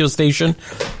else's radio station,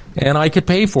 and I could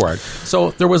pay for it.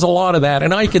 So there was a lot of that.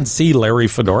 And I could see Larry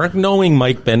Fedoruk, knowing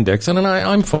Mike Ben Dixon, and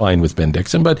I'm fine with Ben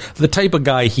Dixon, but the type of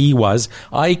guy he was,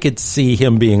 I could see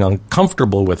him being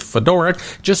uncomfortable with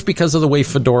Fedoruk just because of the way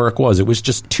Fedoruk was. It was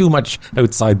just too much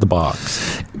outside the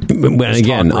box. But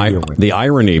again, the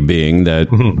irony being that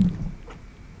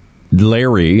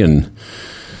Larry and,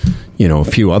 you know, a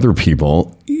few other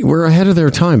people were ahead of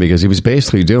their time, because he was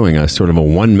basically doing a sort of a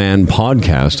one-man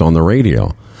podcast on the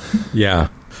radio. Yeah.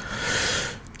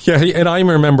 Yeah, and I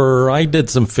remember I did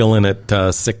some fill-in at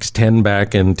 610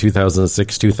 back in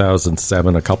 2006,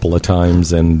 2007 a couple of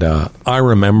times, and I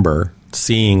remember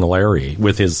seeing Larry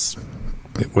with his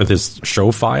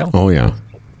show file. Oh, yeah.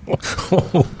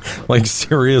 Like,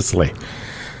 seriously.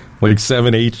 Like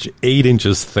 8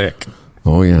 inches thick.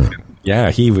 Oh, yeah. Yeah,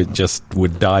 he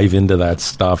would dive into that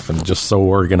stuff, and just so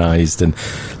organized, and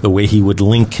the way he would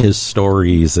link his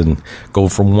stories and go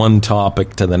from one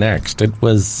topic to the next. It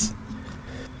was,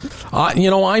 you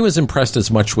know, I was impressed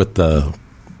as much with the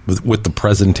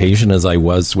presentation as I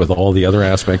was with all the other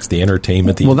aspects, the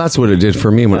entertainment. Well, that's what it did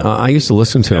for me. When I used to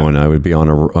listen to him, and I would be on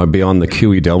the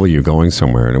QEW going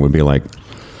somewhere, and it would be like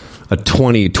a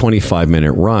 25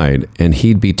 minute ride, and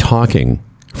he'd be talking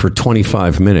for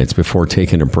 25 minutes before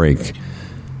taking a break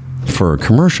for a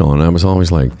commercial. And I was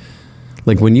always like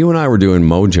when you and I were doing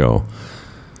Mojo,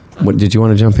 what did you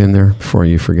want to jump in there before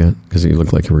you forget? Because you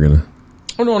looked like you were going to.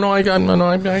 Oh, no, I got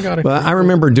it. Well, I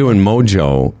remember doing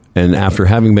Mojo, and after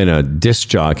having been a disc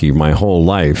jockey my whole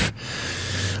life,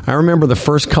 I remember the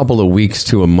first couple of weeks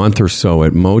to a month or so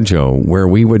at Mojo where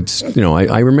we would, you know,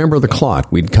 I remember the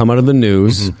clock. We'd come out of the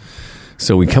news. Mm-hmm.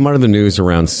 So we come out of the news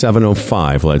around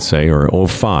 7:05, let's say, or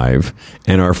 05,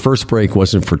 and our first break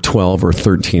wasn't for 12 or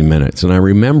 13 minutes. And I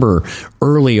remember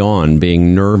early on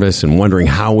being nervous and wondering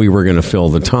how we were going to fill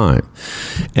the time.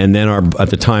 And then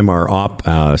at the time, our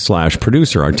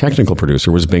op/producer, our technical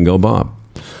producer, was Bingo Bob.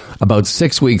 About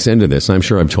 6 weeks into this, and I'm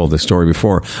sure I've told this story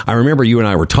before, I remember you and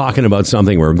I were talking about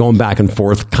something. We were going back and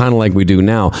forth, kind of like we do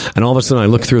now. And all of a sudden, I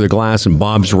look through the glass, and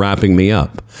Bob's wrapping me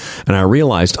up. And I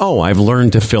realized, I've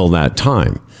learned to fill that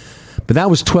time. But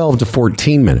that was 12 to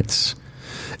 14 minutes.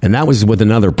 And that was with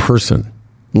another person.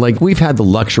 Like, we've had the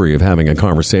luxury of having a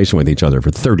conversation with each other for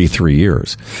 33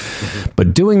 years. Mm-hmm.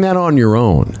 But doing that on your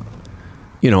own,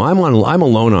 you know, I'm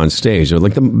alone on stage.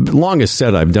 Like, the longest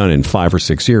set I've done in 5 or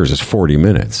 6 years is 40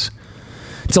 minutes.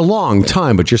 It's a long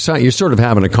time, but you're sort of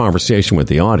having a conversation with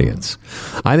the audience.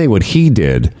 I think what he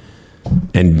did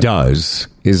and does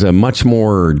is a much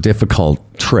more difficult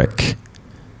trick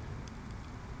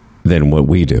than what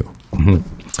we do. Mm-hmm.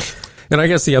 And I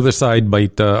guess the other side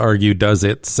might argue, does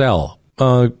it sell?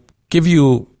 Give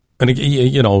you... And,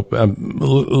 you know,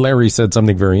 Larry said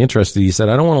something very interesting. He said,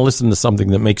 I don't want to listen to something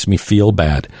that makes me feel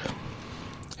bad.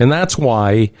 And that's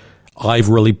why I've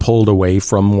really pulled away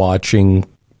from watching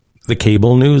the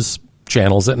cable news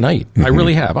channels at night. Mm-hmm. I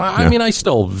really have. I mean, I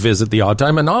still visit the odd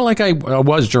time, and not like I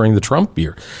was during the Trump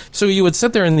year. So you would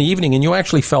sit there in the evening and you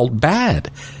actually felt bad.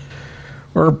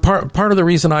 Or part of the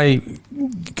reason I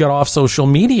get off social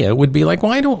media, it would be like,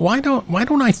 why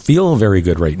don't I feel very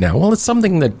good right now? Well, it's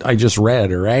something that I just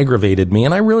read or aggravated me,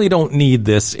 and I really don't need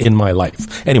this in my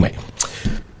life. Anyway,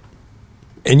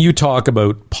 and you talk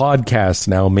about podcasts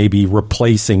now maybe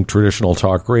replacing traditional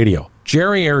talk radio.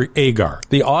 Jerry Agar,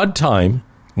 the odd time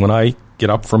when I get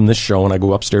up from this show and I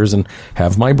go upstairs and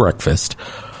have my breakfast,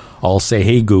 I'll say,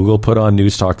 hey, Google, put on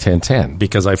News Talk 1010,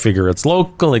 because I figure it's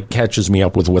local. It catches me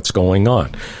up with what's going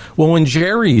on. Well, when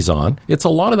Jerry's on, it's a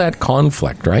lot of that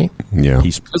conflict, right? Yeah.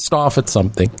 He's pissed off at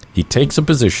something. He takes a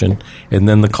position, and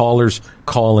then the callers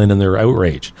call in and they're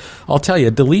outraged. I'll tell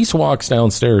you, Delise walks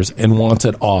downstairs and wants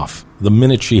it off the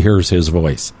minute she hears his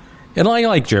voice. And I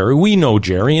like Jerry. We know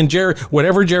Jerry. And Jerry,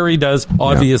 whatever Jerry does,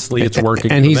 obviously it's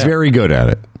working. And he's very good at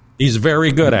it. He's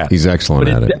very good at it. He's excellent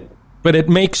at it. But it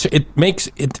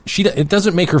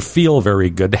doesn't make her feel very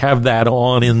good to have that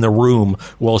on in the room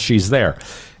while she's there.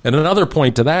 And another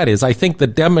point to that is, I think the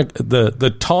demographic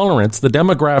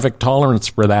tolerance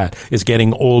for that is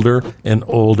getting older and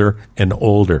older and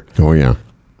older. Oh yeah.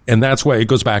 And that's why it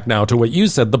goes back now to what you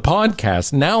said, the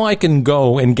podcast. Now I can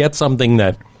go and get something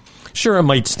that, sure, it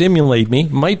might stimulate me,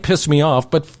 might piss me off,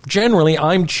 but generally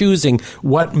I'm choosing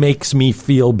what makes me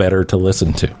feel better to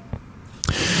listen to.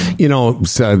 You know,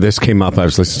 so this came up. I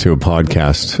was listening to a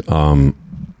podcast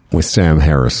with Sam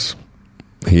Harris.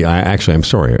 I'm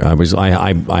sorry.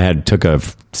 I took a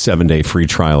 7-day free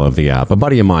trial of the app. A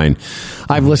buddy of mine,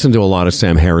 I've listened to a lot of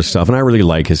Sam Harris stuff, and I really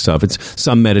like his stuff. It's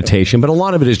some meditation, but a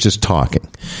lot of it is just talking.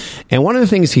 And one of the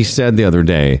things he said the other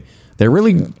day that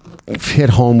really hit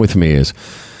home with me is,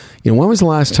 you know, when was the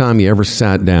last time you ever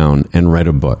sat down and read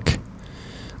a book?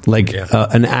 Like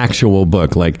an actual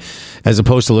book, like as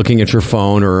opposed to looking at your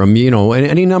phone or, you know,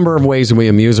 any number of ways that we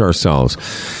amuse ourselves.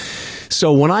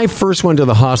 So when I first went to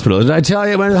the hospital, did I tell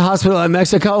you I went to the hospital in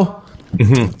Mexico?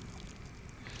 Mm-hmm.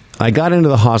 I got into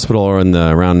the hospital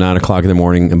around 9 o'clock in the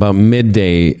morning. About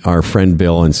midday, our friend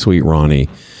Bill and sweet Ronnie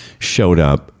showed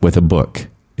up with a book.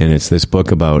 And it's this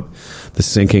book about the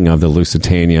sinking of the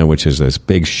Lusitania, which is this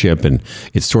big ship. And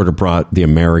it sort of brought the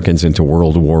Americans into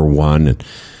World War I. And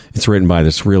it's written by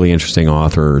this really interesting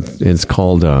author. It's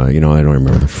called, I don't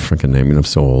remember the freaking name. I'm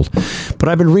so old. But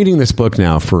I've been reading this book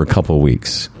now for a couple of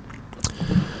weeks.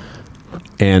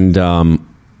 And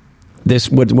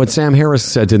what Sam Harris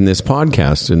said in this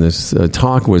podcast, in this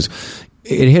talk, was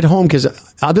it hit home because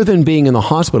other than being in the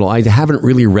hospital, I haven't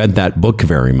really read that book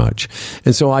very much.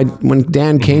 And so when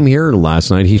Dan came here last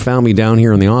night, he found me down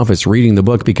here in the office reading the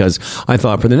book because I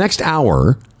thought for the next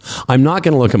hour, I'm not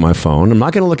going to look at my phone. I'm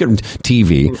not going to look at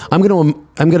TV. I'm going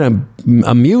to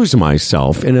amuse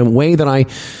myself in a way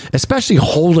that especially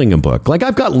holding a book. Like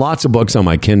I've got lots of books on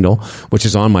my Kindle, which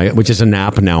is an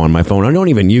app now on my phone. I don't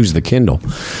even use the Kindle,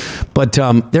 but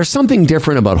there's something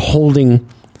different about holding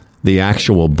the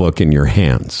actual book in your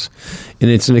hands. And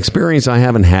it's an experience I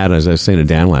haven't had, as I was saying to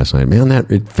Dan last night. Man,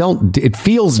 it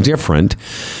feels different.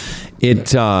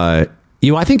 I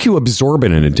think you absorb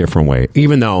it in a different way,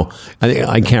 even though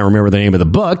I can't remember the name of the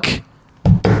book.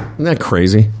 Isn't that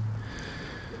crazy?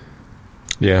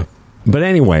 Yeah. But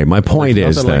anyway, my point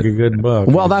is that like a good book.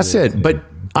 Well, that's it. But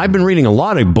I've been reading a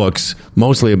lot of books,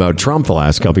 mostly about Trump the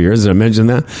last couple of years. Did I mention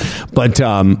that? But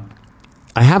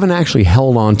I haven't actually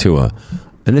held on to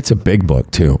and it's a big book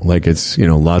too. Like it's,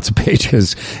 lots of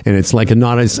pages, and it's like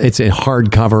it's a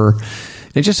hardcover.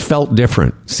 It just felt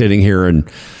different sitting here and,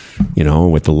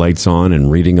 with the lights on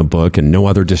and reading a book and no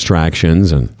other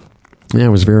distractions. And yeah, it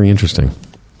was very interesting.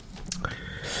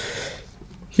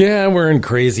 Yeah, we're in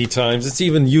crazy times. It's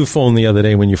even you phoned the other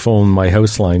day when you phoned my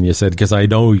house line. You said, because I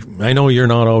know you're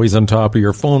not always on top of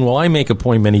your phone. Well, I make a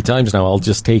point many times now. I'll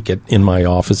just take it in my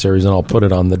office areas and I'll put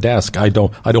it on the desk. I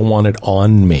don't want it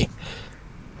on me.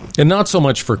 And not so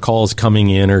much for calls coming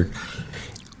in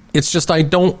it's just I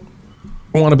don't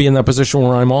want to be in that position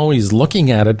where I'm always looking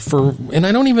at it and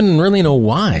I don't even really know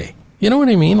why. You know what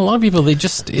I mean? A lot of people,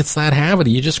 it's that habit.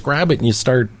 You just grab it and you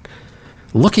start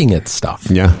looking at stuff.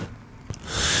 Yeah.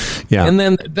 Yeah. And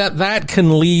then that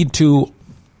can lead to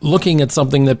looking at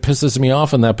something that pisses me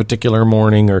off on that particular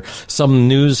morning or some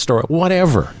news story,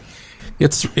 whatever.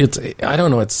 It's I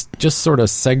don't know. It's just sort of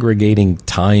segregating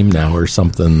time now or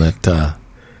something that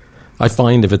I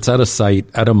find if it's out of sight,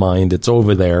 out of mind, it's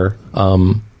over there.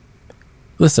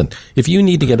 Listen, if you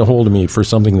need to get a hold of me for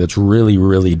something that's really,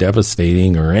 really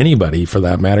devastating, or anybody for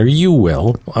that matter, you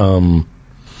will.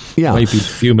 Yeah. Might be a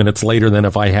few minutes later than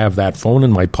if I have that phone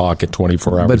in my pocket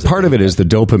 24 hours. But part of it is the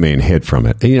dopamine hit from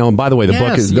it. And, by the way,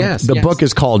 the book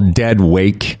is called Dead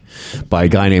Wake by a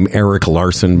guy named Eric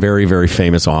Larson, very, very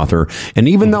famous author. And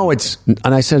even though and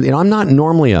I said, I'm not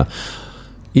normally a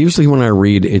Usually when I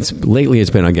read, it's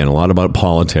been, again, a lot about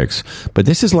politics, but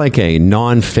this is like a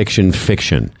non-fiction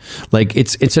fiction. Like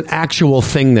it's an actual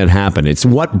thing that happened. It's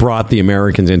what brought the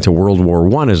Americans into World War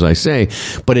I, as I say,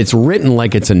 but it's written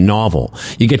like it's a novel.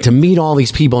 You get to meet all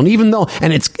these people, and even though,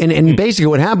 and basically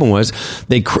what happened was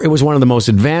it was one of the most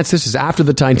advanced. This is after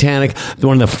the Titanic,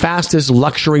 one of the fastest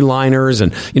luxury liners,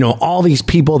 and all these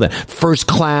people, that first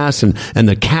class and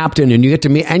the captain, and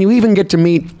you even get to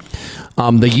meet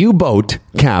the U-boat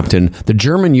captain, the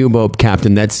German U-boat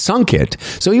captain that sunk it.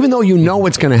 So even though you know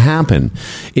what's going to happen,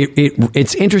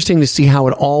 it's interesting to see how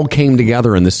it all came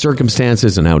together and the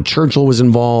circumstances and how Churchill was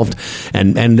involved.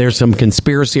 And there's some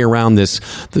conspiracy around this.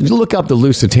 Look up the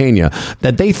Lusitania,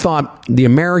 that they thought the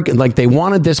American, like they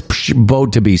wanted this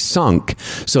boat to be sunk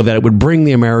so that it would bring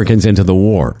the Americans into the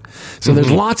war. So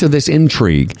there's lots of this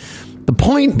intrigue. The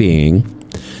point being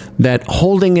that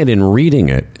holding it and reading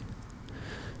it,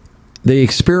 the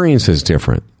experience is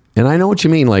different. And I know what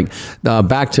you mean. Like,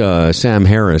 back to Sam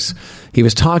Harris, he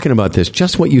was talking about this,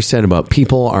 just what you said about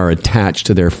people are attached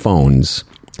to their phones,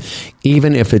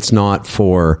 even if it's not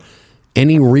for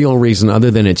any real reason other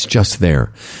than it's just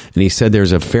there. And he said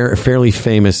there's a fairly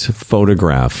famous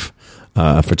photograph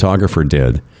a photographer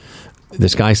did.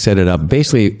 This guy set it up.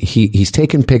 Basically, he's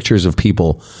taken pictures of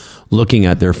people looking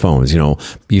at their phones.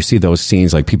 You see those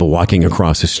scenes like people walking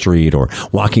across the street or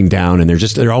walking down, and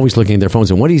they're always looking at their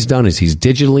phones. And what he's done is he's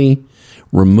digitally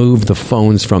removed the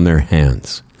phones from their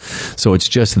hands. So it's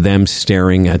just them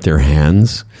staring at their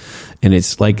hands, and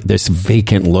it's like this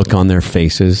vacant look on their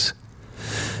faces.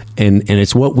 And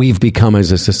it's what we've become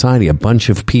as a society, a bunch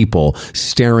of people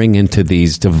staring into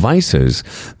these devices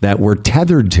that we're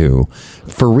tethered to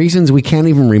for reasons we can't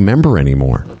even remember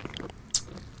anymore.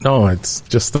 No, it's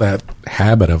just that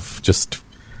habit of just,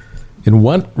 and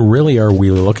what really are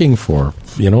we looking for?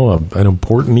 An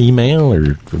important email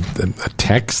or a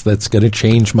text that's going to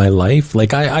change my life?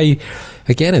 Like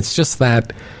again, it's just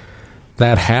that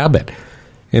habit.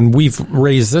 And we've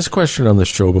raised this question on the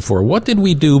show before. What did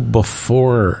we do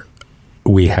before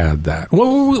we had that?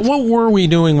 What were we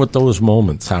doing with those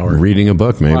moments, Howard? Reading a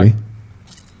book, maybe.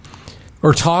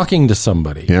 Or talking to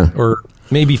somebody. Yeah. Or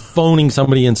maybe phoning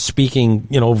somebody and speaking,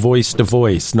 voice to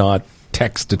voice, not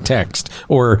text to text.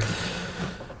 Or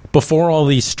before all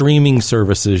these streaming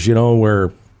services,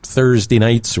 where Thursday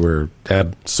nights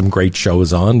had some great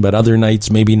shows on, but other nights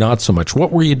maybe not so much.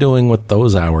 What were you doing with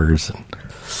those hours?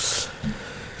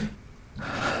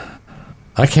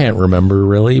 I can't remember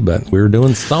really, but we were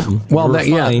doing something. Well,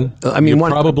 yeah. I mean,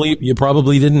 you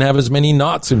probably didn't have as many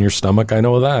knots in your stomach. I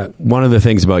know that. One of the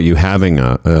things about you having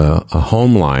a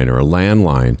home line or a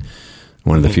landline,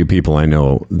 one of the few people I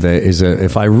know that is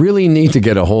if I really need to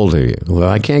get a hold of you,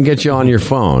 I can't get you on your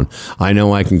phone, I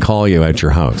know I can call you at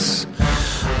your house.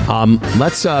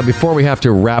 Let's before we have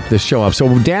to wrap this show up.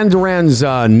 So Dan Duran's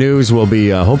news will be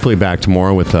hopefully back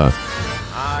tomorrow with a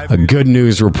good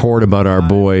news report about our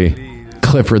boy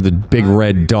Clifford the Big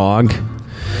Red Dog.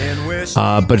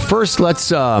 But first, let's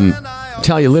tell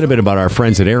you a little bit about our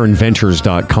friends at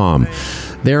AaronVentures.com.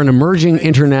 They're an emerging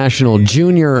international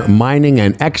junior mining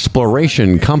and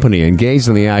exploration company engaged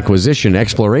in the acquisition,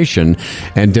 exploration,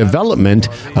 and development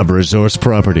of resource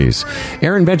properties.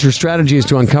 Aaron Ventures' strategy is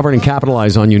to uncover and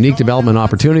capitalize on unique development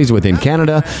opportunities within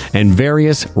Canada and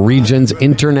various regions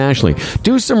internationally.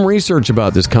 Do some research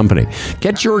about this company.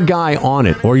 Get your guy on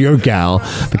it, or your gal.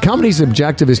 The company's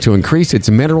objective is to increase its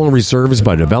mineral reserves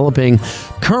by developing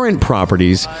current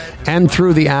properties and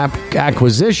through the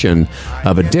acquisition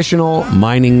of additional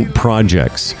mining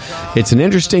projects. It's an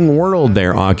interesting world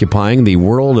they're occupying, the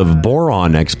world of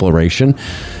boron exploration.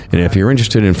 And if you're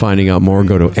interested in finding out more,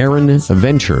 go to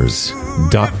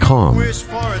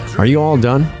AaronVentures.com. Are you all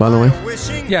done, by the way?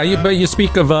 Yeah, but you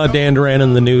speak of Dan Duran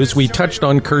in the news. We touched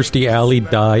on Kirstie Alley,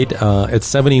 died at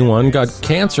 71, got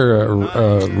cancer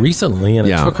recently, and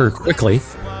it took her quickly.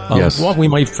 Yes. What we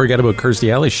might forget about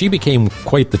Kirstie Alley, she became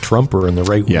quite the Trumper and the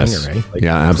right winger, right?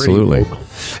 Yeah, absolutely.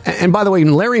 And by the way,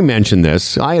 Larry mentioned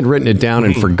this. I had written it down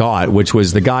and forgot, which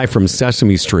was the guy from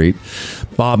Sesame Street,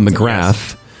 Bob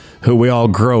McGrath, who we all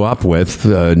grew up with,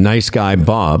 nice guy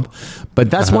Bob. But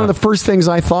that's one of the first things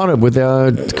I thought of with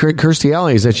Kirstie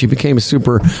Alley, is that she became a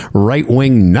super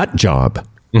right-wing nut job.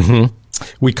 Mm-hmm.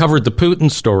 We covered the Putin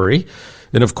story.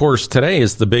 And, of course, today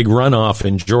is the big runoff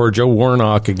in Georgia,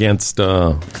 Warnock against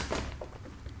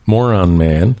Moron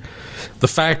Man. the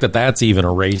fact that that's even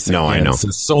a race I know.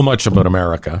 says so much about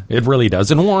America. It really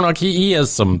does. And Warnock, he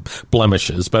has some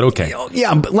blemishes, but okay.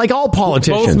 Yeah, but like all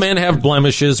politicians. Both men have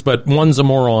blemishes, but one's a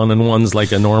moron and one's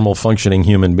like a normal functioning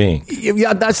human being.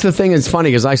 Yeah, that's the thing. It's funny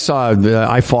because I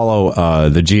follow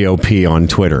the GOP on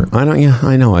Twitter.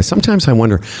 I know. Sometimes I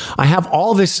wonder. I have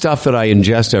all this stuff that I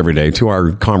ingest every day to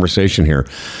our conversation here,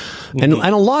 and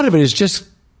a lot of it is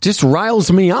just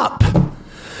riles me up.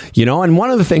 And one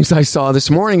of the things I saw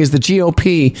this morning is the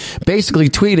GOP basically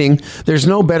tweeting, "There's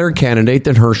no better candidate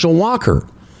than Herschel Walker."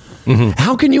 Mm-hmm.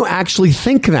 How can you actually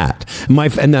think that?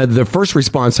 The first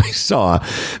response I saw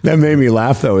that made me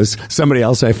laugh, though, is somebody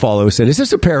else I follow said, "Is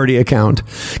this a parody account?"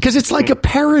 Because it's like a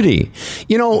parody.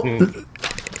 It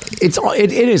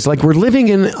is like we're living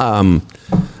in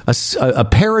a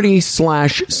parody /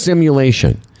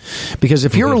 simulation. Because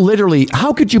if you're literally,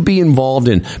 how could you be involved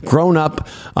in grown-up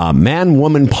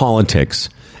man-woman politics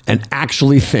and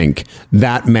actually think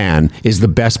that man is the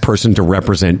best person to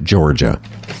represent Georgia?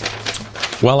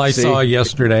 Well, I saw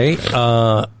yesterday,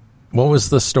 what was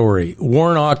the story?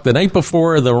 Warnock, the night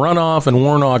before the runoff, and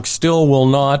Warnock still will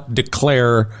not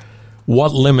declare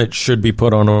what limits should be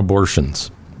put on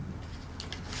abortions.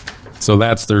 So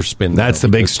that's their spin. That's the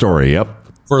big story, yep.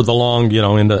 For the long,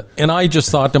 and I just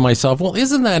thought to myself, well,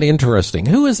 isn't that interesting?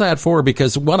 Who is that for?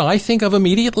 Because what I think of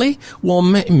immediately, well,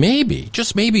 maybe,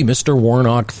 just maybe Mr.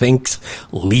 Warnock thinks,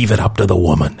 leave it up to the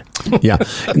woman. Yeah.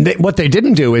 What they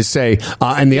didn't do is say,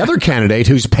 and the other candidate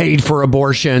who's paid for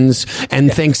abortions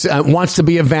and thinks wants to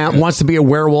be a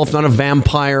werewolf, not a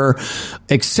vampire,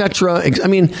 etc. I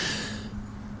mean,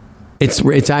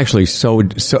 it's actually so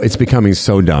it's becoming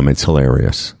so dumb. It's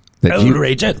hilarious.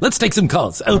 Outrage. Let's take some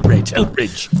calls. Outrage.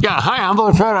 Yeah, hi, I'm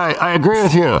Bill Fred. I agree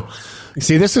with you.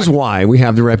 See, this is why we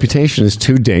have the reputation as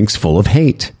two dinks full of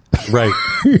hate. Right.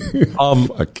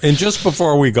 And just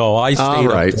before we go,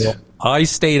 I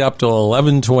stayed up till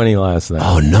 11:20 last night.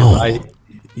 Oh, no.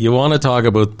 You want to talk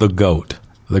about the GOAT,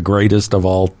 the greatest of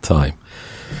all time.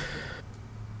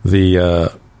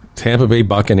 The Tampa Bay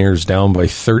Buccaneers down by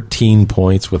 13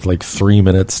 points with like 3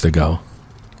 minutes to go.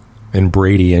 And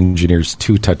Brady engineers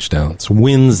 2 touchdowns,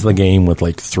 wins the game with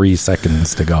like 3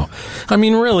 seconds to go. I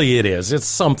mean, really, it is. It's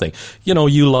something.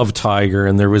 You love Tiger,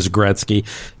 and there was Gretzky.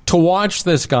 To watch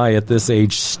this guy at this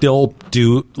age still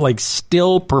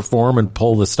perform and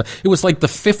pull this stuff. It was like the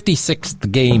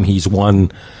 56th game he's won,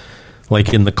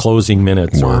 like in the closing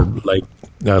minutes, or like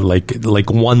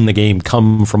won the game,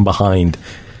 come from behind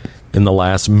in the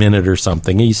last minute or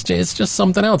something. It's just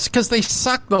something else because they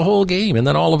sucked the whole game, and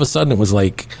then all of a sudden it was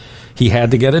like. He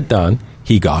had to get it done.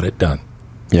 He got it done.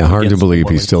 Yeah, hard to believe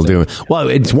he's still doing it. Well,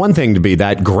 it's one thing to be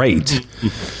that great,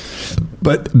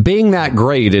 but being that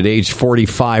great at age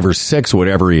 45 or 6,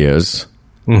 whatever he is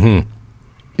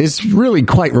really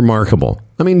quite remarkable.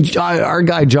 I mean, our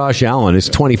guy Josh Allen is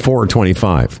 24 or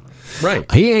 25.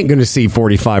 Right. He ain't going to see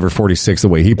 45 or 46 the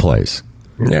way he plays.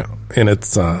 Yeah, and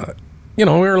it's... we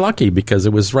were lucky because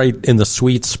it was right in the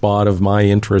sweet spot of my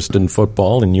interest in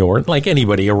football and like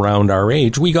anybody around our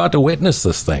age, we got to witness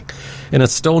this thing, and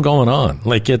it's still going on.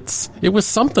 Like it was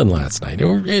something last night.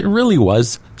 It really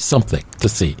was something to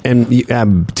see.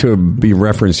 And to be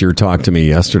referenced, your talk to me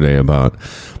yesterday about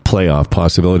playoff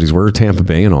possibilities. Where are Tampa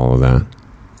Bay and all of that?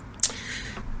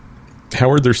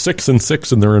 Howard, they're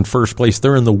 6-6 and they're in first place.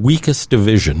 They're in the weakest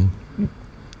division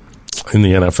in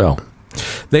the NFL.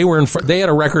 They were they had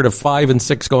a record of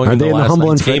 5-6 going. Are they in the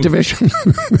humble and Fred division?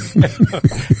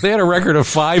 They had a record of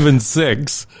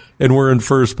 5-6 and were in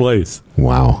first place.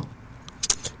 Wow.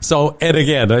 So, and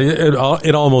again,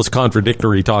 it almost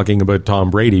contradictory talking about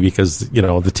Tom Brady because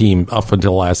the team up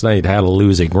until last night had a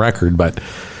losing record, but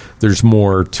there's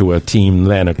more to a team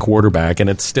than a quarterback, and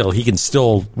he can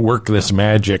still work this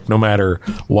magic no matter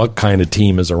what kind of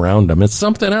team is around him. It's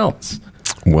something else.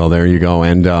 Well, there you go,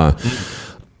 and.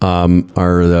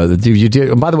 You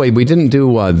did. By the way, we didn't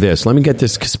do this. Let me get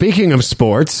this. Speaking of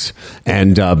sports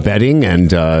and betting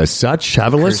and such,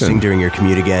 have a listen. Cursing during your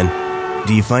commute again.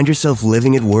 Do you find yourself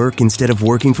living at work instead of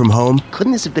working from home?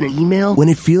 Couldn't this have been an email? When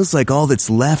it feels like all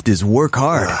that's left is work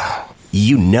hard.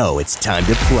 You know it's time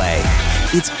to play.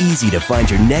 It's easy to find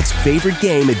your next favorite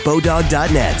game at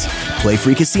Bodog.net. Play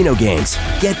free casino games,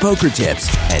 get poker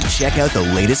tips, and check out the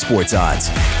latest sports odds.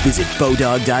 Visit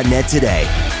Bodog.net today.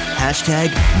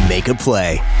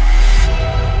 #MakeAPlay.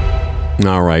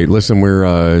 All right. Listen,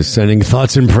 we're sending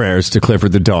thoughts and prayers to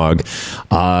Clifford the dog.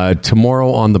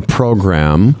 Tomorrow on the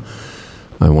program,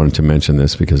 I wanted to mention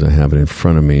this because I have it in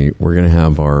front of me. We're going to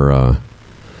have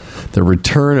the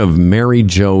return of Mary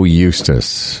Jo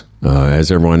Eustace.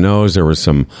 As everyone knows, there was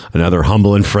another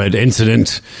Humble and Fred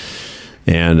incident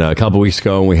And a couple weeks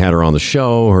ago, we had her on the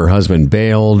show. Her husband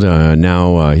bailed.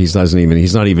 Now he's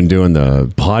not even doing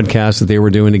the podcast that they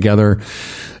were doing together.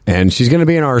 And she's going to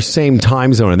be in our same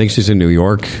time zone. I think she's in New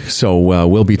York. So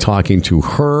we'll be talking to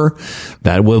her.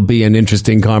 That will be an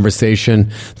interesting conversation.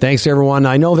 Thanks, everyone.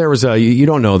 I know there was you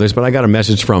don't know this, but I got a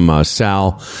message from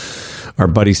Sal, our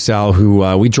buddy Sal,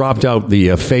 who we dropped out. The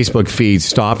Facebook feed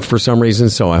stopped for some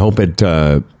reason. So I hope it...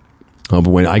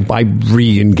 when I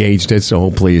re-engaged it, so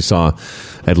hopefully you saw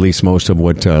at least most of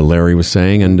what Larry was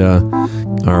saying. And,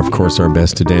 of course, our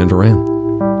best to Dan Duran.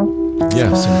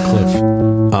 Yes, and Cliff.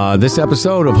 This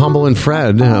episode of Humble and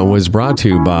Fred was brought to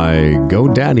you by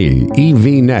GoDaddy,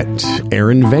 EVNet,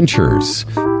 Aaron Ventures,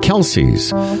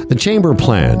 Kelsey's, The Chamber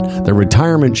Plan, The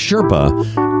Retirement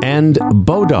Sherpa, and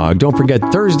Bodog. Don't forget,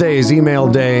 Thursday is email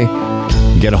day.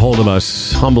 Get a hold of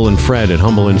us, Humble and Fred, at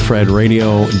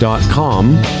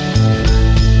humbleandfredradio.com.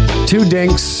 Two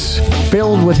dinks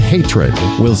filled with hatred.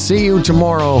 We'll see you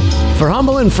tomorrow for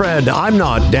Humble and Fred. I'm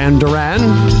not Dan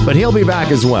Duran, but he'll be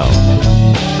back as well.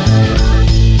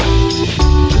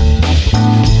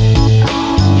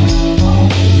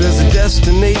 There's a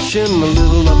destination a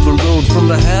little up the road from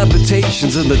the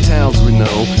habitations of the towns we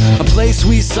know. A place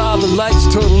we saw the lights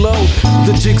turn low,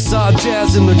 the jigsaw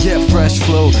jazz and the get fresh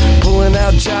flow. Pulling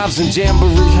out jobs and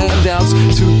jamboree handouts, 2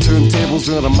 turntables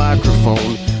and a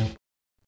microphone.